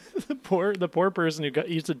 The poor person who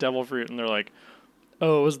eats a devil fruit, and they're like,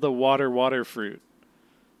 "Oh, it was the water fruit.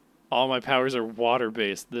 All my powers are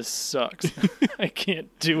water-based. This sucks. I can't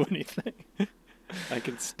do anything. I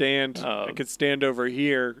can stand over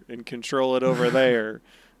here and control it over there."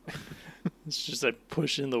 It's just I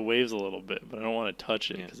push in the waves a little bit, but I don't want to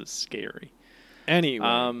touch it because it's scary.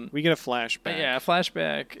 Anyway, we get a flashback. Yeah, a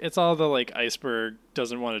flashback. It's all the like Iceberg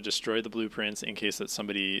doesn't want to destroy the blueprints in case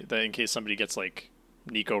somebody gets like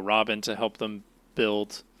Nico Robin to help them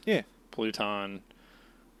build Pluton.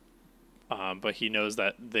 But he knows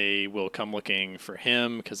that they will come looking for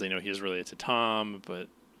him because they know he is related to Tom, but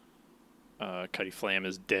Cutty Flam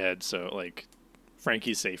is dead, so like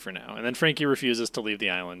Frankie's safe for now. And then Frankie refuses to leave the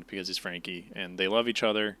island because he's Frankie, and they love each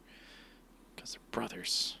other because they're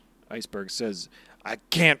brothers. Iceberg says, "I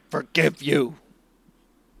can't forgive you,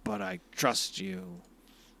 but I trust you."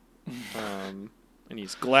 And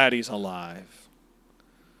he's glad he's alive.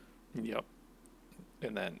 Yep.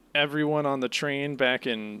 And then everyone on the train back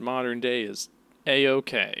in modern day is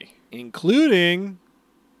A-OK. Including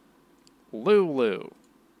Lulu,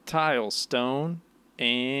 Tilestone,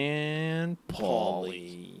 and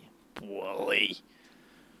Paulie.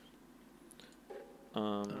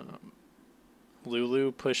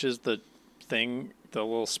 Lulu pushes the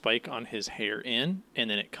little spike on his hair in, and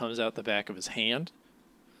then it comes out the back of his hand.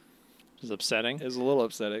 Which is upsetting. It's a little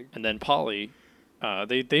upsetting. And then Paulie...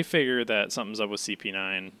 They figure that something's up with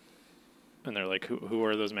CP9, and they're like, who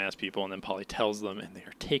are those masked people? And then Paulie tells them, and they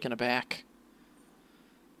are taken aback.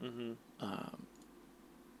 Mm-hmm.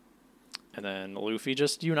 And then Luffy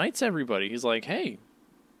just unites everybody. He's like, "Hey,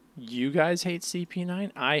 you guys hate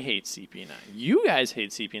CP9? I hate CP9. You guys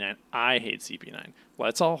hate CP9? I hate CP9.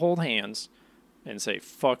 Let's all hold hands and say,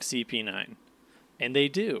 fuck CP9. And they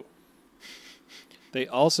do. They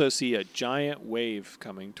also see a giant wave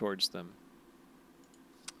coming towards them.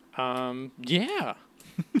 Yeah.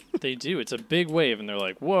 They do. It's a big wave, and they're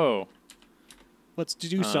like, whoa. Let's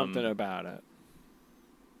do something about it.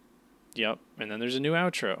 Yep. And then there's a new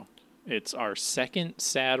outro. It's our second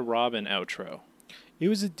Sad Robin outro. It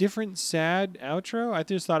was a different sad outro? I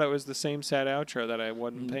just thought it was the same sad outro that I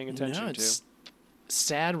wasn't paying attention No, it's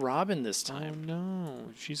Sad Robin this to. time. Oh, no.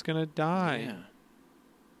 She's going to die. Yeah.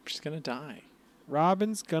 She's going to die.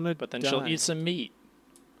 Robin's going to die. But then she'll eat some meat.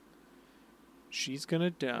 She's going to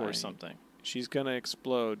die. Or something. She's going to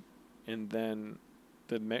explode. And then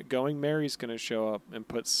the Going Mary's going to show up and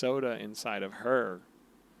put soda inside of her.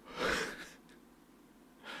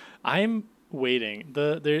 I'm waiting.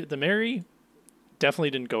 The Mary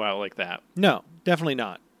definitely didn't go out like that. No, definitely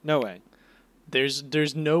not. No way.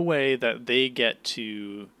 There's no way that they get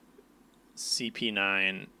to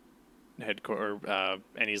CP9 headquarters,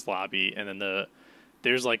 Annie's lobby, and then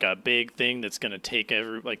there's like a big thing that's gonna take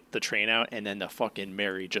the train out, and then the fucking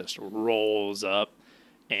Mary just rolls up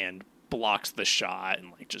and blocks the shot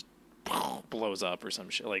and like just blows up or some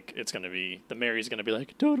shit. Like the Mary's gonna be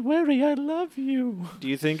like, "Don't worry, I love you." Do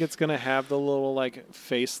you think it's gonna have the little like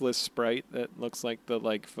faceless sprite that looks like the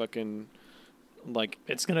like fucking like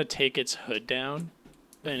it's gonna take its hood down,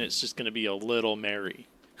 and it's just gonna be a little Mary.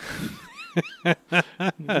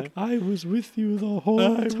 I was with you the whole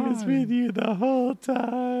time. I was with you the whole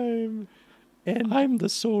time. And I'm the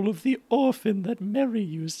soul of the orphan that Mary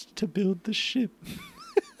used to build the ship.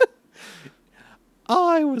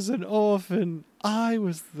 I was an orphan. I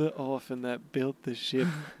was the orphan that built the ship.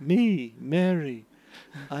 Me, Mary.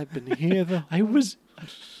 I've been here the whole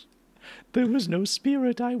There was no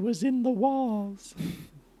spirit. I was in the walls.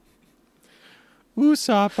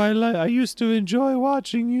 Usopp, I used to enjoy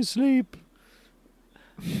watching you sleep.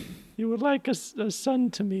 You were like a son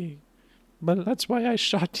to me, but that's why I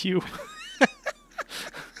shot you.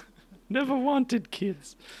 Never wanted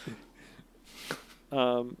kids.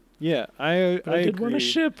 Yeah, I did agree. want a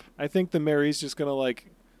ship. I think the Mary's just gonna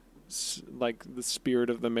like the spirit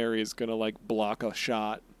of the Mary is gonna like block a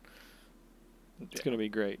shot. It's gonna be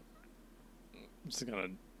great. It's gonna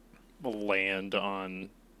land on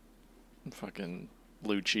fucking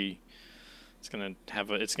Lucci. It's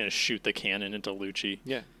gonna shoot the cannon into Lucci.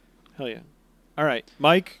 Yeah, hell yeah. All right,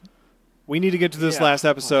 Mike. We need to get to this Yeah. last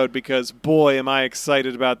episode because boy, am I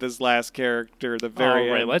excited about this last character. The very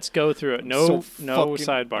All right, end. let's go through it. No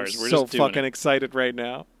sidebars. We're so just doing fucking it excited right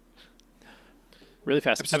now. really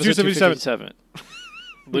fast. Episode Episode 277.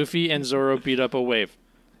 257. Luffy and Zoro beat up a wave.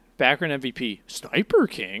 Background MVP Sniper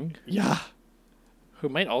King, Yeah, who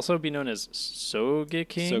might also be known as Soga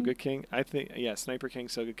King. Soga King. I think Sniper King,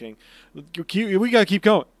 Soga King. We gotta keep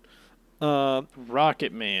going.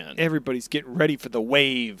 Rocket Man. Everybody's getting ready for the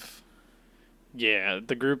wave. Yeah,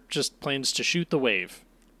 the group just plans to shoot the wave,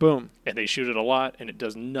 Boom. and they shoot it a lot, and it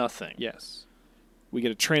does nothing. Yes. We get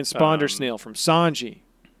a transponder snail from Sanji.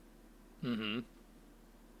 Mm-hmm.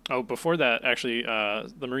 Oh, before that, actually,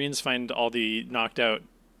 the Marines find all the knocked out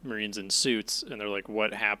Marines in suits, and they're like,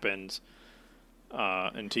 what happened?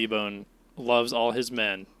 And T-Bone loves all his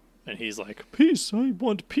men, and he's like, peace, I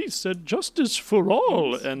want peace and justice for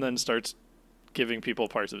all, and then starts giving people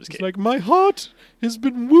parts of his It's cape. like, my heart has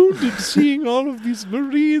been wounded seeing all of these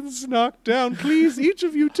Marines knocked down. Please, each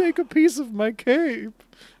of you take a piece of my cape.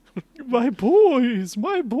 My boys,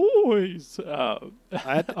 my boys.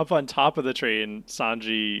 Up on top of the train,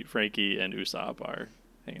 Sanji, Frankie, and Usopp are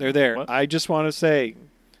hanging They're out. there. What? I just want to say,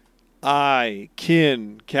 I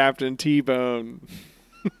kin Captain T-Bone.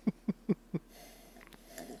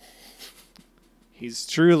 He's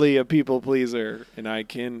truly a people pleaser, and I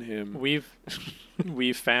kin him.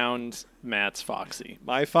 We found Matt's Foxy.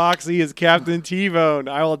 My Foxy is Captain T-Bone.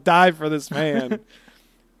 I will die for this man.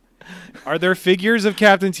 Are there figures of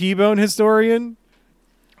Captain T-Bone, historian?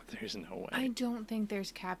 There's no way. I don't think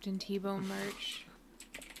there's Captain T-Bone merch.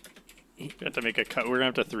 We have to make a cut. We're gonna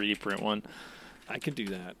have to 3D print one. I can do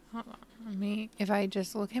that. Hold on. If I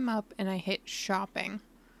just look him up and I hit shopping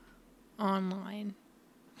online.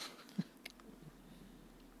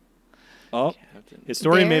 Oh, Captain.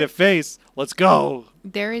 historian made a face. Let's go.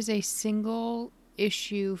 There is a single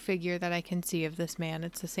issue figure that I can see of this man.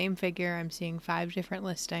 It's the same figure. I'm seeing 5 different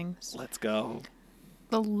listings. Let's go.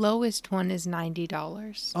 The lowest one is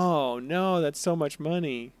 $90. Oh no, that's so much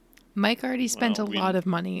money. Mike already spent Well, a lot of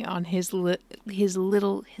money on his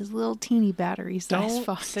little teeny battery size Don't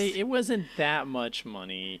fox. say it wasn't that much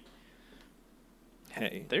money.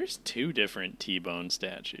 Hey, There's 2 different T-Bone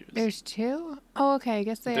statues. There's 2? Oh, okay. I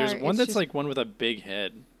guess they There's are. one It's that's just- like one with a big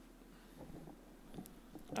head.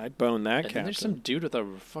 I'd bone that And then captain. there's some dude with a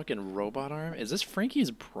fucking robot arm. Is this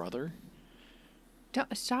Frankie's brother?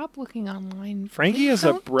 Don't stop looking online. Frankie has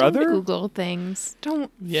a Don't brother? Google things. Don't.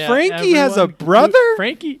 Yeah, Frankie has a everyone- brother?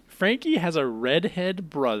 Frankie has a redhead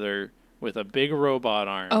brother with a big robot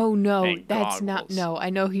arm. Oh no, and that's not. goggles. No, I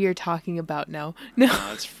know who you're talking about. No. No,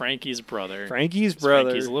 it's Frankie's brother. Frankie's It's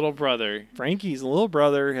brother. Frankie's little brother. Frankie's little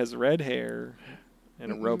brother has red hair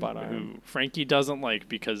and a robot arm. Who Frankie doesn't like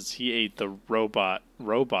because he ate the robot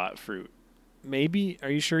fruit. Maybe,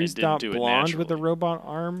 are you sure And he's didn't not do it blonde with the naturally. robot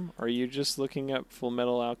arm? Are you just looking up Full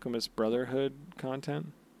Metal Alchemist Brotherhood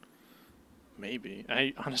content? Maybe.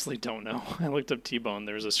 I honestly don't know. I looked up T-Bone.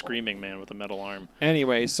 There's a screaming man with a metal arm.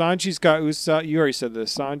 Anyway, Sanji's got Usopp. You already said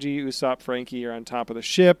this. Sanji, Usopp, Frankie are on top of the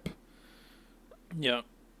ship. Yeah.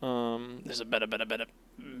 Um, There's a better.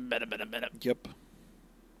 yep.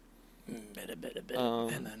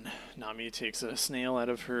 And then Nami takes a snail out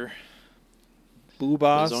of her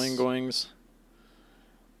Boobas. zoingoings.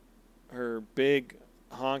 Her big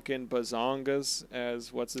honkin' bazongas,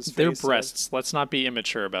 as what's his face They're said. breasts. Let's not be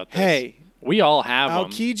immature about this. Hey, We all have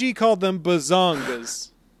them. Aokiji called them bazongas.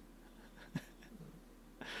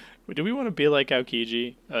 Do we want to be like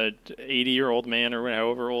Aokiji, a 80-year-old man or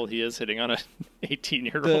however old he is, hitting on a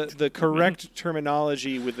 18-year-old? The correct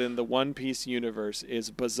terminology within the One Piece universe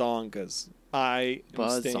is bazongas. I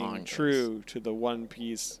am staying Bazongas. true to the One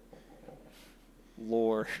Piece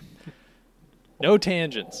lore. No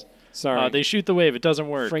tangents. Sorry. They shoot the wave. It doesn't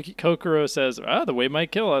work. Frankie- Kokoro says, the wave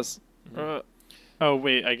might kill us. Oh,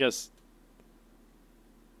 wait, I guess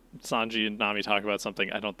Sanji and Nami talk about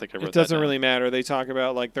something. I don't think I wrote It doesn't that down. really matter. They talk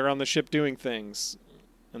about, like, they're on the ship doing things.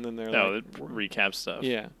 And then they're No, like... it recaps stuff.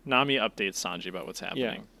 Yeah. Nami updates Sanji about what's Yeah.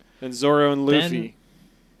 happening. And Zoro and Luffy.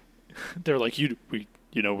 They're like, we're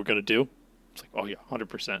going to do? It's like, oh, yeah,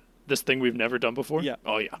 100%. This thing we've never done before? Yeah.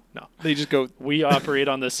 Oh, yeah, no. They just go... We operate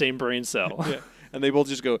on the same brain cell. Yeah. And they both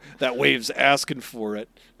just go, that wave's asking for it.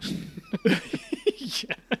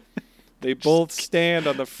 Yeah. They both stand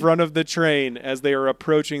on the front of the train as they are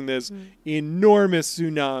approaching this enormous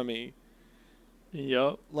tsunami.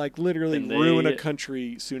 Yup. Like, literally And ruin a they-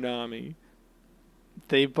 country tsunami.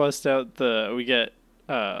 They bust out we get,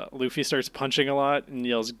 Luffy starts punching a lot and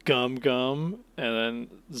yells, gum, gum. And then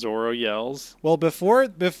Zoro yells. Well, before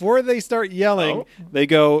they start yelling, Oh. they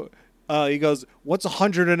go, he goes, what's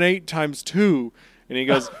 108 times 2? And he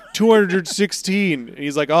goes, 216. And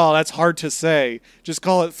he's like, oh, that's hard to say. Just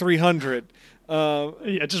call it 300. Yeah,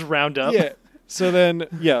 just round up. Yeah. So then,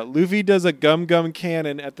 Luffy does a gum gum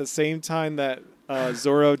cannon at the same time that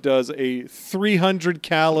Zoro does a 300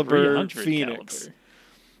 caliber 300 Phoenix. caliber.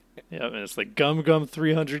 Yeah, and it's like gum gum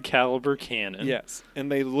 300 caliber cannon. Yes. And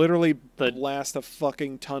they literally The- blast a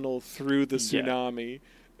fucking tunnel through the Yeah. tsunami.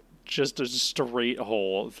 Just a straight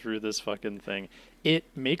hole through this fucking thing. It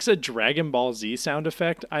makes a Dragon Ball Z sound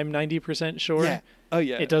effect, I'm 90% sure. Yeah. Oh,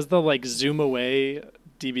 yeah. It does the like zoom away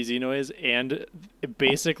DBZ noise, and it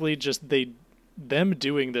basically just them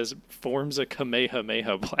doing this forms a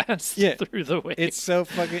Kamehameha blast Yeah. through the wave. It's so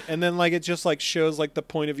fucking, and then like it just like shows like the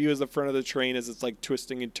point of view as the front of the train as it's like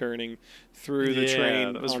twisting and turning through the Yeah,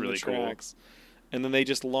 train that was on really the cool. tracks, and then they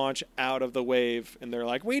just launch out of the wave and they're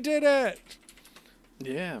like, "We did it!"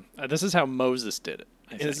 Yeah, this is how Moses did it.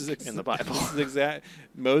 I And this think, is in the Bible. This is exact.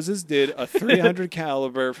 Moses did a 300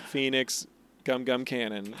 caliber Phoenix gum gum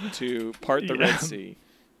cannon to part the Yeah. Red Sea.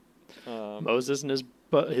 Moses and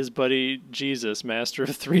his buddy Jesus, master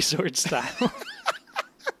of three sword style.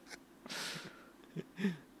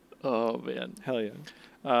 Oh man, Hell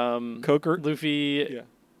yeah. Coker Luffy. Yeah.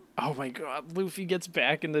 Oh my god, Luffy gets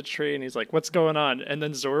back in the train. He's like, "What's going on?" And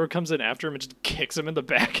then Zoro comes in after him and just kicks him in the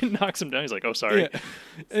back and knocks him down. He's like, "Oh, sorry." Yeah.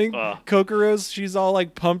 And Kokoro's, she's all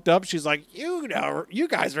like pumped up. She's like, you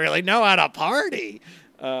guys really know how to party.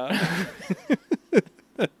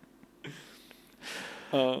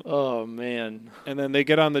 Oh man. And then they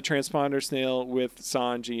get on the transponder snail with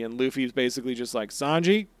Sanji, and Luffy's basically just like,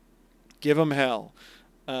 Sanji, give him hell.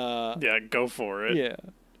 Yeah, go for it. Yeah.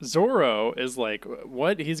 Zoro is like,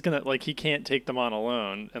 what? He's gonna like he can't take them on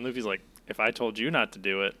alone. And Luffy's like, if I told you not to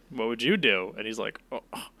do it, what would you do? And he's like, oh,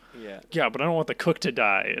 yeah, but I don't want the cook to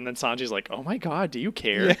die. And then Sanji's like, oh my god, do you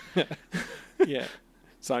care? Yeah.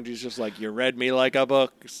 Sanji's just like, you read me like a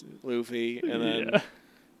book, Luffy. And then,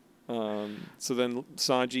 so then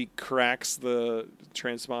Sanji cracks the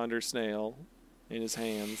transponder snail in his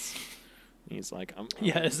hands. He's like,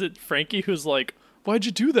 Yeah, is it Frankie who's like, why'd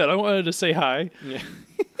you do that? I wanted to say hi. Yeah.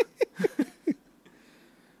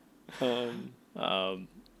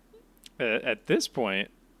 At this point,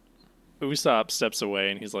 Usopp steps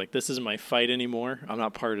away and he's like, this isn't my fight anymore. I'm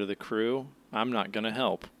not part of the crew. I'm not going to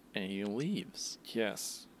help. and he leaves.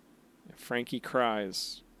 Yes. Frankie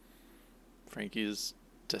cries. Frankie's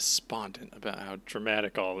despondent about how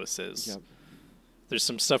dramatic all this is. Yep. There's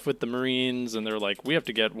some stuff with the Marines, and they're like, we have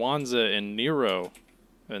to get Wanza and Nero.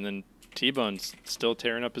 And then T-Bone's still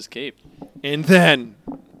tearing up his cape. And then,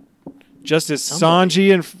 just as Somebody.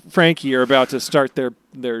 Sanji and Frankie are about to start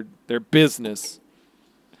their business.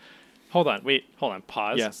 Hold on.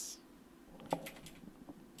 Pause. Yes.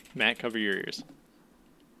 Matt, cover your ears.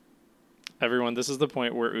 Everyone, this is the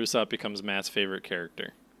point where Usopp becomes Matt's favorite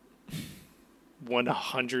character.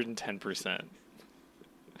 110%.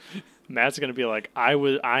 Matt's going to be like, I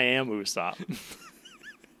am Usopp.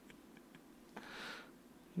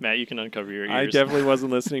 Matt, you can uncover your ears. I definitely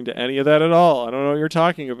wasn't listening to any of that at all. I don't know what you're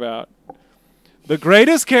talking about. The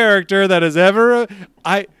greatest character that has ever...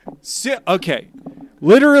 Okay.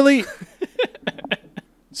 Literally...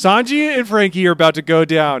 Sanji and Frankie are about to go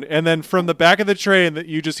down, and then from the back of the train that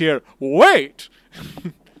you just hear, wait!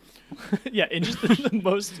 Yeah, in just the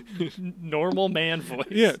most normal man voice.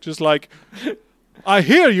 Yeah, just like, I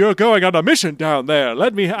hear you're going on a mission down there.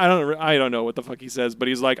 Let me... I don't know what the fuck he says, but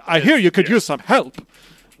he's like, I hear you could use some help.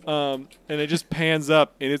 And it just pans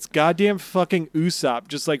up, and it's goddamn fucking Usopp,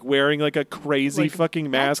 just like wearing like a crazy fucking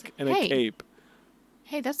mask and a cape.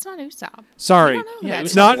 Hey, that's not Usopp. Sorry, I don't know that.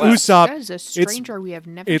 it's not Usopp. That is a stranger we have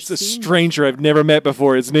never seen. It's a stranger I've never met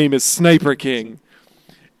before. His name is Sniper King.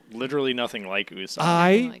 Literally nothing like Usopp.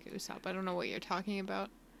 Nothing like Usopp. I don't know what you're talking about.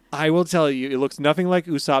 I will tell you, it looks nothing like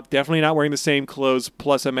Usopp. Definitely not wearing the same clothes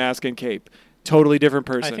plus a mask and cape. Totally different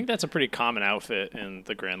person. I think that's a pretty common outfit in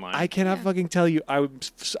the Grand Line. I cannot fucking tell you. I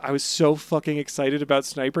was so fucking excited about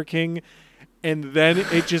Sniper King, and then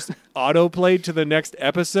it just auto-played to the next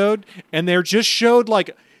episode, and they just showed,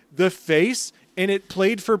 like, the face, and it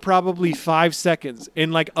played for probably 5 seconds,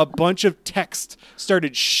 and, like, a bunch of text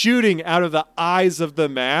started shooting out of the eyes of the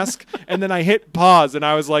mask, and then I hit pause, and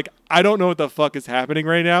I was like, I don't know what the fuck is happening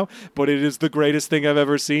right now, but it is the greatest thing I've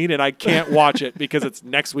ever seen, and I can't watch it because it's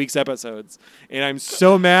next week's episodes. And I'm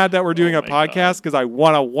so mad that we're doing a podcast because I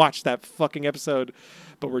want to watch that fucking episode,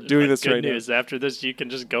 but we're doing this right now. Good news. After this, you can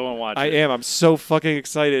just go and watch it. I am. I'm so fucking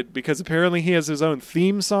excited because apparently he has his own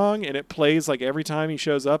theme song, and it plays like every time he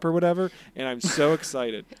shows up or whatever, and I'm so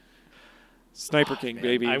excited. Sniper King, man.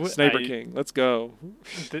 baby. Sniper King. Let's go.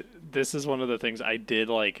 This is one of the things I did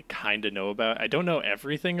like kind of know about. I don't know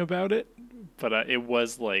everything about it, but it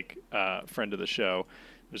was like a friend of the show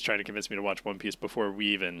was trying to convince me to watch One Piece before we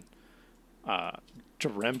even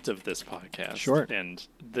dreamt of this podcast. Sure. And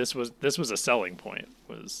this was a selling point,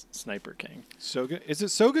 was Sniper King. Soga? Is it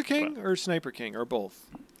Soga King or Sniper King or both?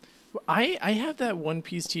 I have that One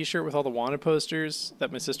Piece t-shirt with all the wanted posters that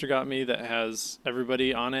my sister got me that has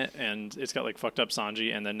everybody on it, and it's got like fucked up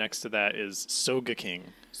Sanji, and then next to that is Soga King.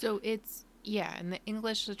 So it's, in the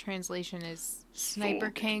English the translation is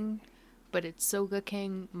Sniper King, but it's Soga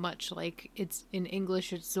King, much like it's in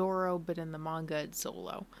English it's Zoro, but in the manga it's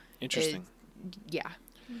Solo. Interesting.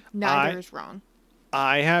 Neither is wrong.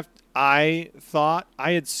 I thought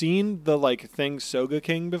I had seen the like thing Soga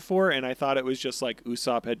King before, and I thought it was just like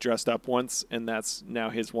Usopp had dressed up once, and that's now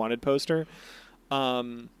his wanted poster.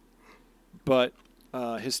 But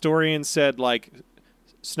historians said like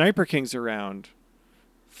Sniper King's around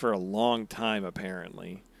for a long time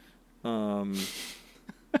apparently.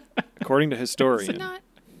 According to historian. Not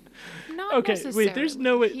Okay, necessarily. wait, there's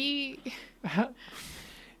no way.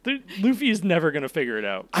 Luffy is never going to figure it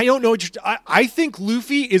out. I don't know. I think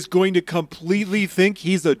Luffy is going to completely think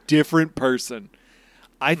he's a different person.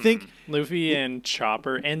 I think Luffy and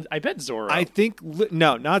Chopper, and I bet Zoro. I think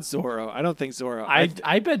no, not Zoro. I don't think Zoro.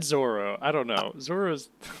 I bet Zoro. I don't know. Zoro's.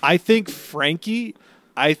 I think Frankie.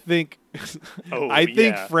 I think. I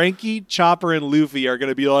think Frankie, Chopper, and Luffy are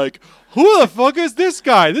gonna be like, "Who the fuck is this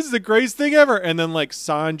guy? This is the greatest thing ever!" And then like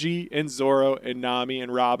Sanji and Zoro and Nami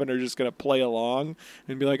and Robin are just gonna play along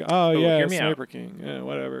and be like, "Oh yeah, hear me Sniper out. King, yeah,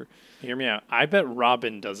 whatever." Hear me out. I bet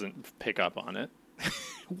Robin doesn't pick up on it.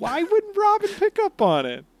 Why wouldn't Robin pick up on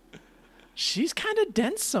it? She's kind of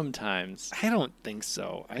dense sometimes. I don't think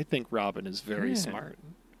so. I think Robin is very smart.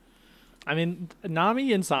 I mean,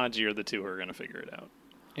 Nami and Sanji are the two who are going to figure it out.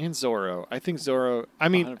 And Zoro. I think Zoro... I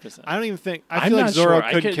mean, 100%. I don't even think... I I'm feel like not Zoro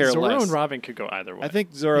sure. could care Zoro less. and Robin could go either way. I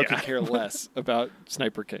think Zoro Yeah. could care less about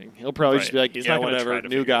Sniper King. He'll probably just be like, He's yeah, not gonna whatever, try to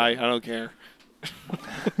new figure guy, it I don't care.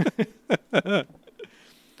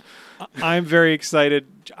 I'm very excited.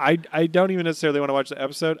 I don't even necessarily want to watch the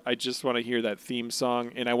episode. I just want to hear that theme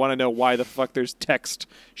song, and I want to know why the fuck there's text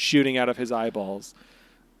shooting out of his eyeballs.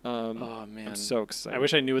 Oh, man. I'm so excited. I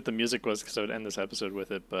wish I knew what the music was because I would end this episode with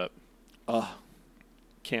it, but... Oh,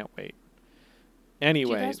 can't wait. Do you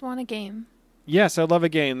Anyway, guys want a game? Yes, I love a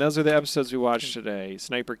game. Those are the episodes we watched today.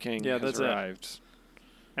 Sniper King has that's it. arrived.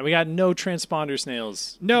 And we got no transponder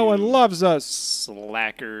snails. No You one loves us.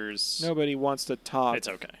 slackers. Nobody wants to talk. It's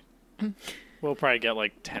okay. We'll probably get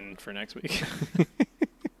like 10 for next week.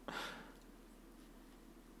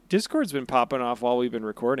 Discord's been popping off while we've been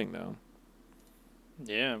recording, though.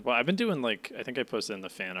 Yeah. Well, I've been doing like, I think I posted in the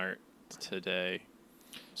fan art today.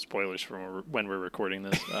 Spoilers for when we're recording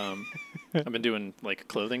this. I've been doing like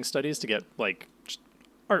clothing studies to get like just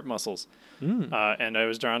art muscles. And I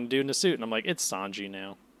was drawing a dude in a suit, and I'm like, it's Sanji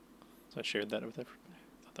now. So I shared that with everybody.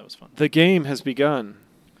 I thought that was fun. The game has begun.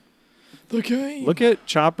 The game. Look at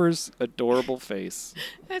Chopper's adorable face.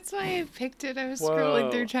 That's why I picked it. I was scrolling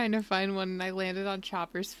Whoa. through trying to find one, and I landed on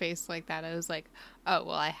Chopper's face like that. I was like, oh,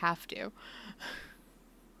 well, I have to.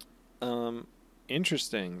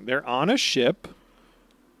 Interesting. They're on a ship.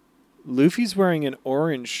 Luffy's wearing an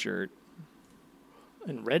orange shirt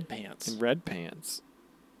And red pants. and red pants.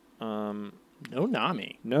 No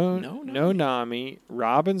Nami. No No Nami.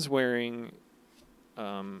 Robin's wearing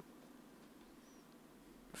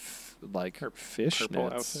like her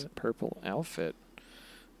fishnets, purple outfit.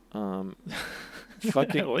 I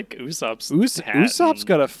Fucking like Usopp's hat. Usopp's and-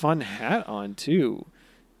 got a fun hat on too,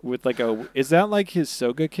 with like a. Is that like his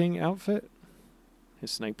Soga King outfit?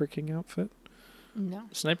 His Sniper King outfit? No.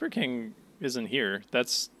 Sniper King isn't here.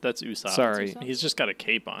 That's Usopp. Sorry. He's just got a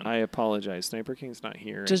cape on. I apologize. Sniper King's not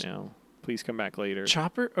here Just- right now. Please come back later.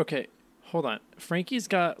 Chopper. Okay, hold on. Frankie's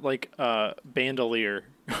got like a bandolier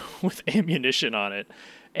with ammunition on it,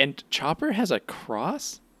 and Chopper has a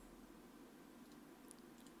cross.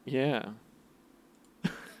 Yeah.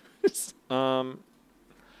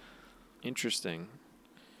 Interesting.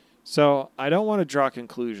 So I don't want to draw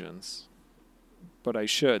conclusions, but I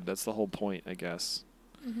should. That's the whole point, I guess.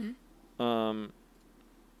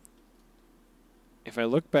 If I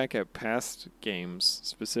look back at past games,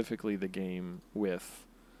 specifically the game with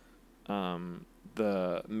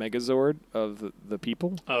the Megazord of the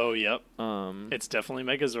people, Oh, yep. It's definitely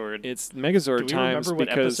Megazord. it's Megazord Do we times remember what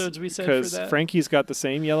because episodes we said for because that? Frankie's got the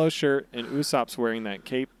same yellow shirt and Usopp's wearing that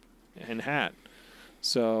cape and hat.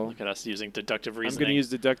 So Look at us using deductive I'm reasoning. going to use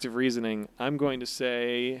deductive reasoning. I'm going to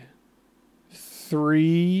say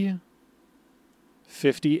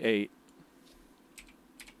 358.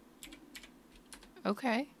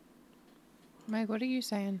 Okay. Mike, what are you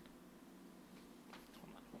saying?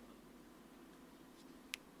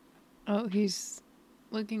 Oh, he's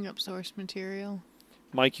looking up source material.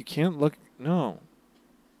 Mike, you can't look. No,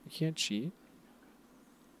 you can't cheat.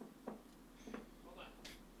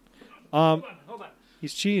 Hold on.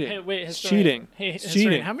 He's cheating. Hey, wait, He's historian. cheating. Hey, He's historian,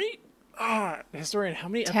 cheating. how many? Historian, how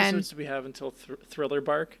many 10. episodes do we have until Thriller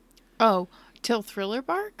Bark? Oh, till Thriller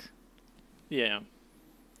Bark? Yeah.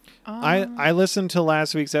 I listened to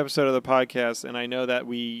last week's episode of the podcast, and I know that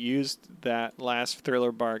we used that last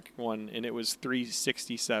Thriller Bark one, and it was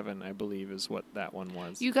 367, I believe, is what that one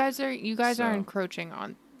was. You guys are So- encroaching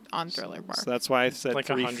on Thriller Bark. So that's why I said Like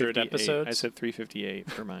 100 358. episodes? I said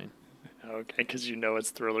 358 for mine. Okay, because you know it's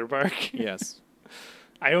Thriller Bark. Yes.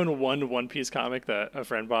 I own One Piece comic that a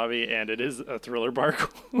friend bought me, and it is a Thriller Bark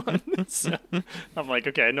one. So I'm like,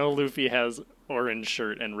 okay, I know Luffy has orange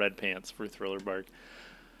shirt and red pants for Thriller Bark.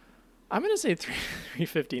 I'm gonna say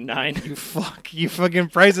 359. You fucking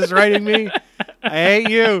Price is Righting me. I hate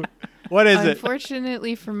you. What is it?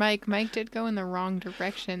 Unfortunately for Mike did go in the wrong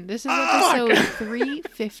direction. This is episode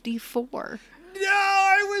 354. No,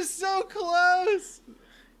 I was so close.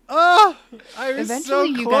 Oh, I was Eventually, so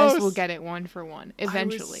you close. guys will get it one for one.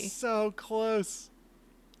 Eventually. I was so close.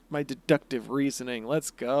 My deductive reasoning.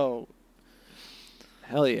 Let's go.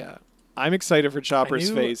 Hell yeah. I'm excited for Chopper's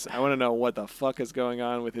knew- face. I want to know what the fuck is going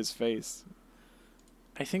on with his face.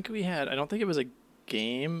 I think we had. I don't think it was a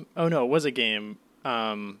game. Oh no, it was a game.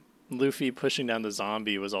 Luffy pushing down the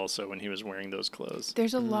zombie was also when he was wearing those clothes.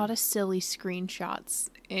 There's a lot of silly screenshots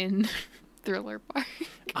in Thriller Bark.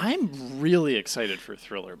 I'm really excited for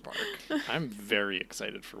Thriller Bark. I'm very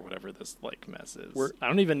excited for whatever this like mess is. I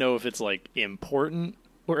don't even know if it's like important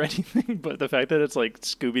or anything, but the fact that it's like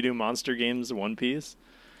Scooby-Doo Monster Games One Piece.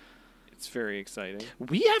 It's very exciting.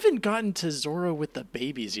 We haven't gotten to Zoro with the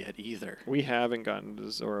babies yet either. We haven't gotten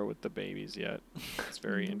to Zoro with the babies yet. It's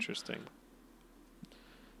very interesting.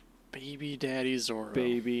 Baby Daddy Zoro.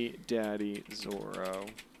 Baby Daddy Zoro.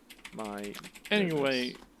 My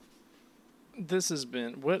Anyway, this has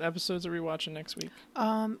been. What episodes are we watching next week?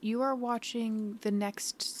 You are watching the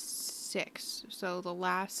next 6. So the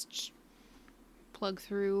last plug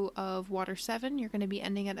through of Water 7, you're going to be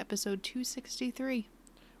ending at episode 263.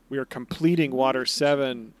 We are completing Water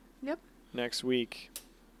 7 Yep. next week.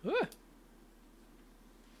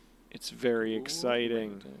 It's very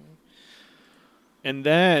exciting. And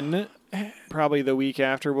then, probably the week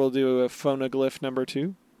after, we'll do a phonoglyph number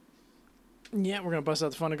 2. Yeah, we're going to bust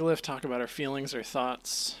out the phonoglyph, talk about our feelings, our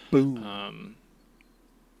thoughts. Boom.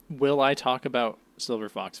 Will I talk about Silver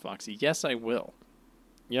Fox Foxy? Yes, I will.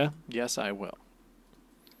 Yeah? Yes, I will.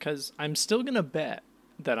 Because I'm still going to bet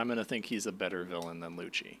that I'm going to think he's a better villain than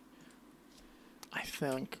Lucci. I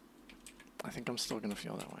think I'm still going to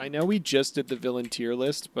feel that way. I know we just did the villain tier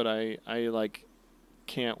list, but I like,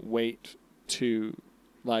 can't wait to,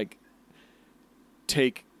 like,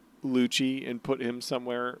 take Lucci and put him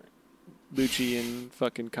somewhere, Lucci and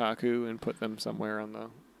fucking Kaku, and put them somewhere on the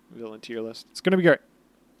villain tier list. It's going to be great.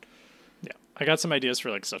 Yeah. I got some ideas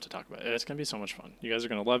for, like, stuff to talk about. It's going to be so much fun. You guys are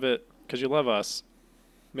going to love it because you love us.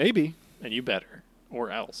 Maybe. And you better. Or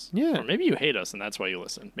else. Yeah. Or maybe you hate us and that's why you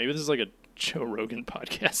listen. Maybe this is like a Joe Rogan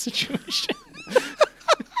podcast situation.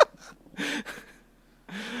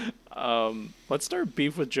 Let's start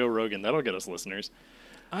beef with Joe Rogan. That'll get us listeners.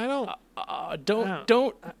 I don't...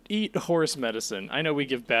 Don't eat horse medicine. I know we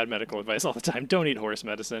give bad medical advice all the time. Don't eat horse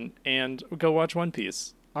medicine and go watch One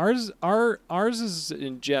Piece. Ours is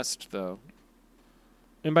in jest, though.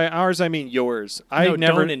 And by ours, I mean yours. Don't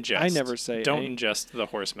ingest. I never say don't ingest the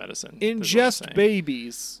horse medicine. Ingest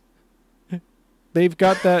babies. They've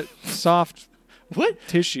got that soft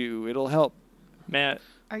tissue. It'll help. Matt,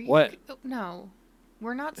 Are you? What? No,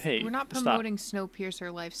 we're not. Hey, we're not stop. promoting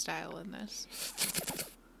Snowpiercer lifestyle in this.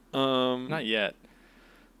 not yet.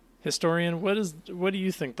 Historian, what do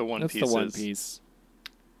you think the One That's Piece the One is? Piece.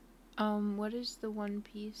 What is the One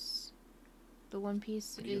Piece? The One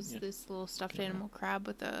Piece is this little stuffed animal crab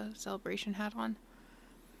with a celebration hat on.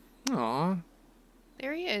 Aw.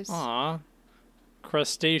 There he is. Aw.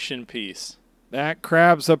 Crustacean piece. That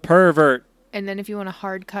crab's a pervert. And then if you want a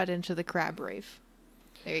hard cut into the crab rave,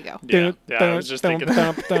 there you go. Yeah, I was just thinking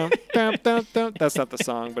that. That's not the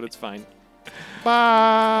song, but it's fine.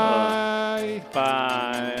 Bye.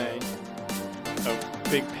 Bye. Oh,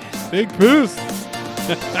 big piss. Big piss.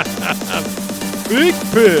 Big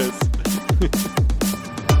piss.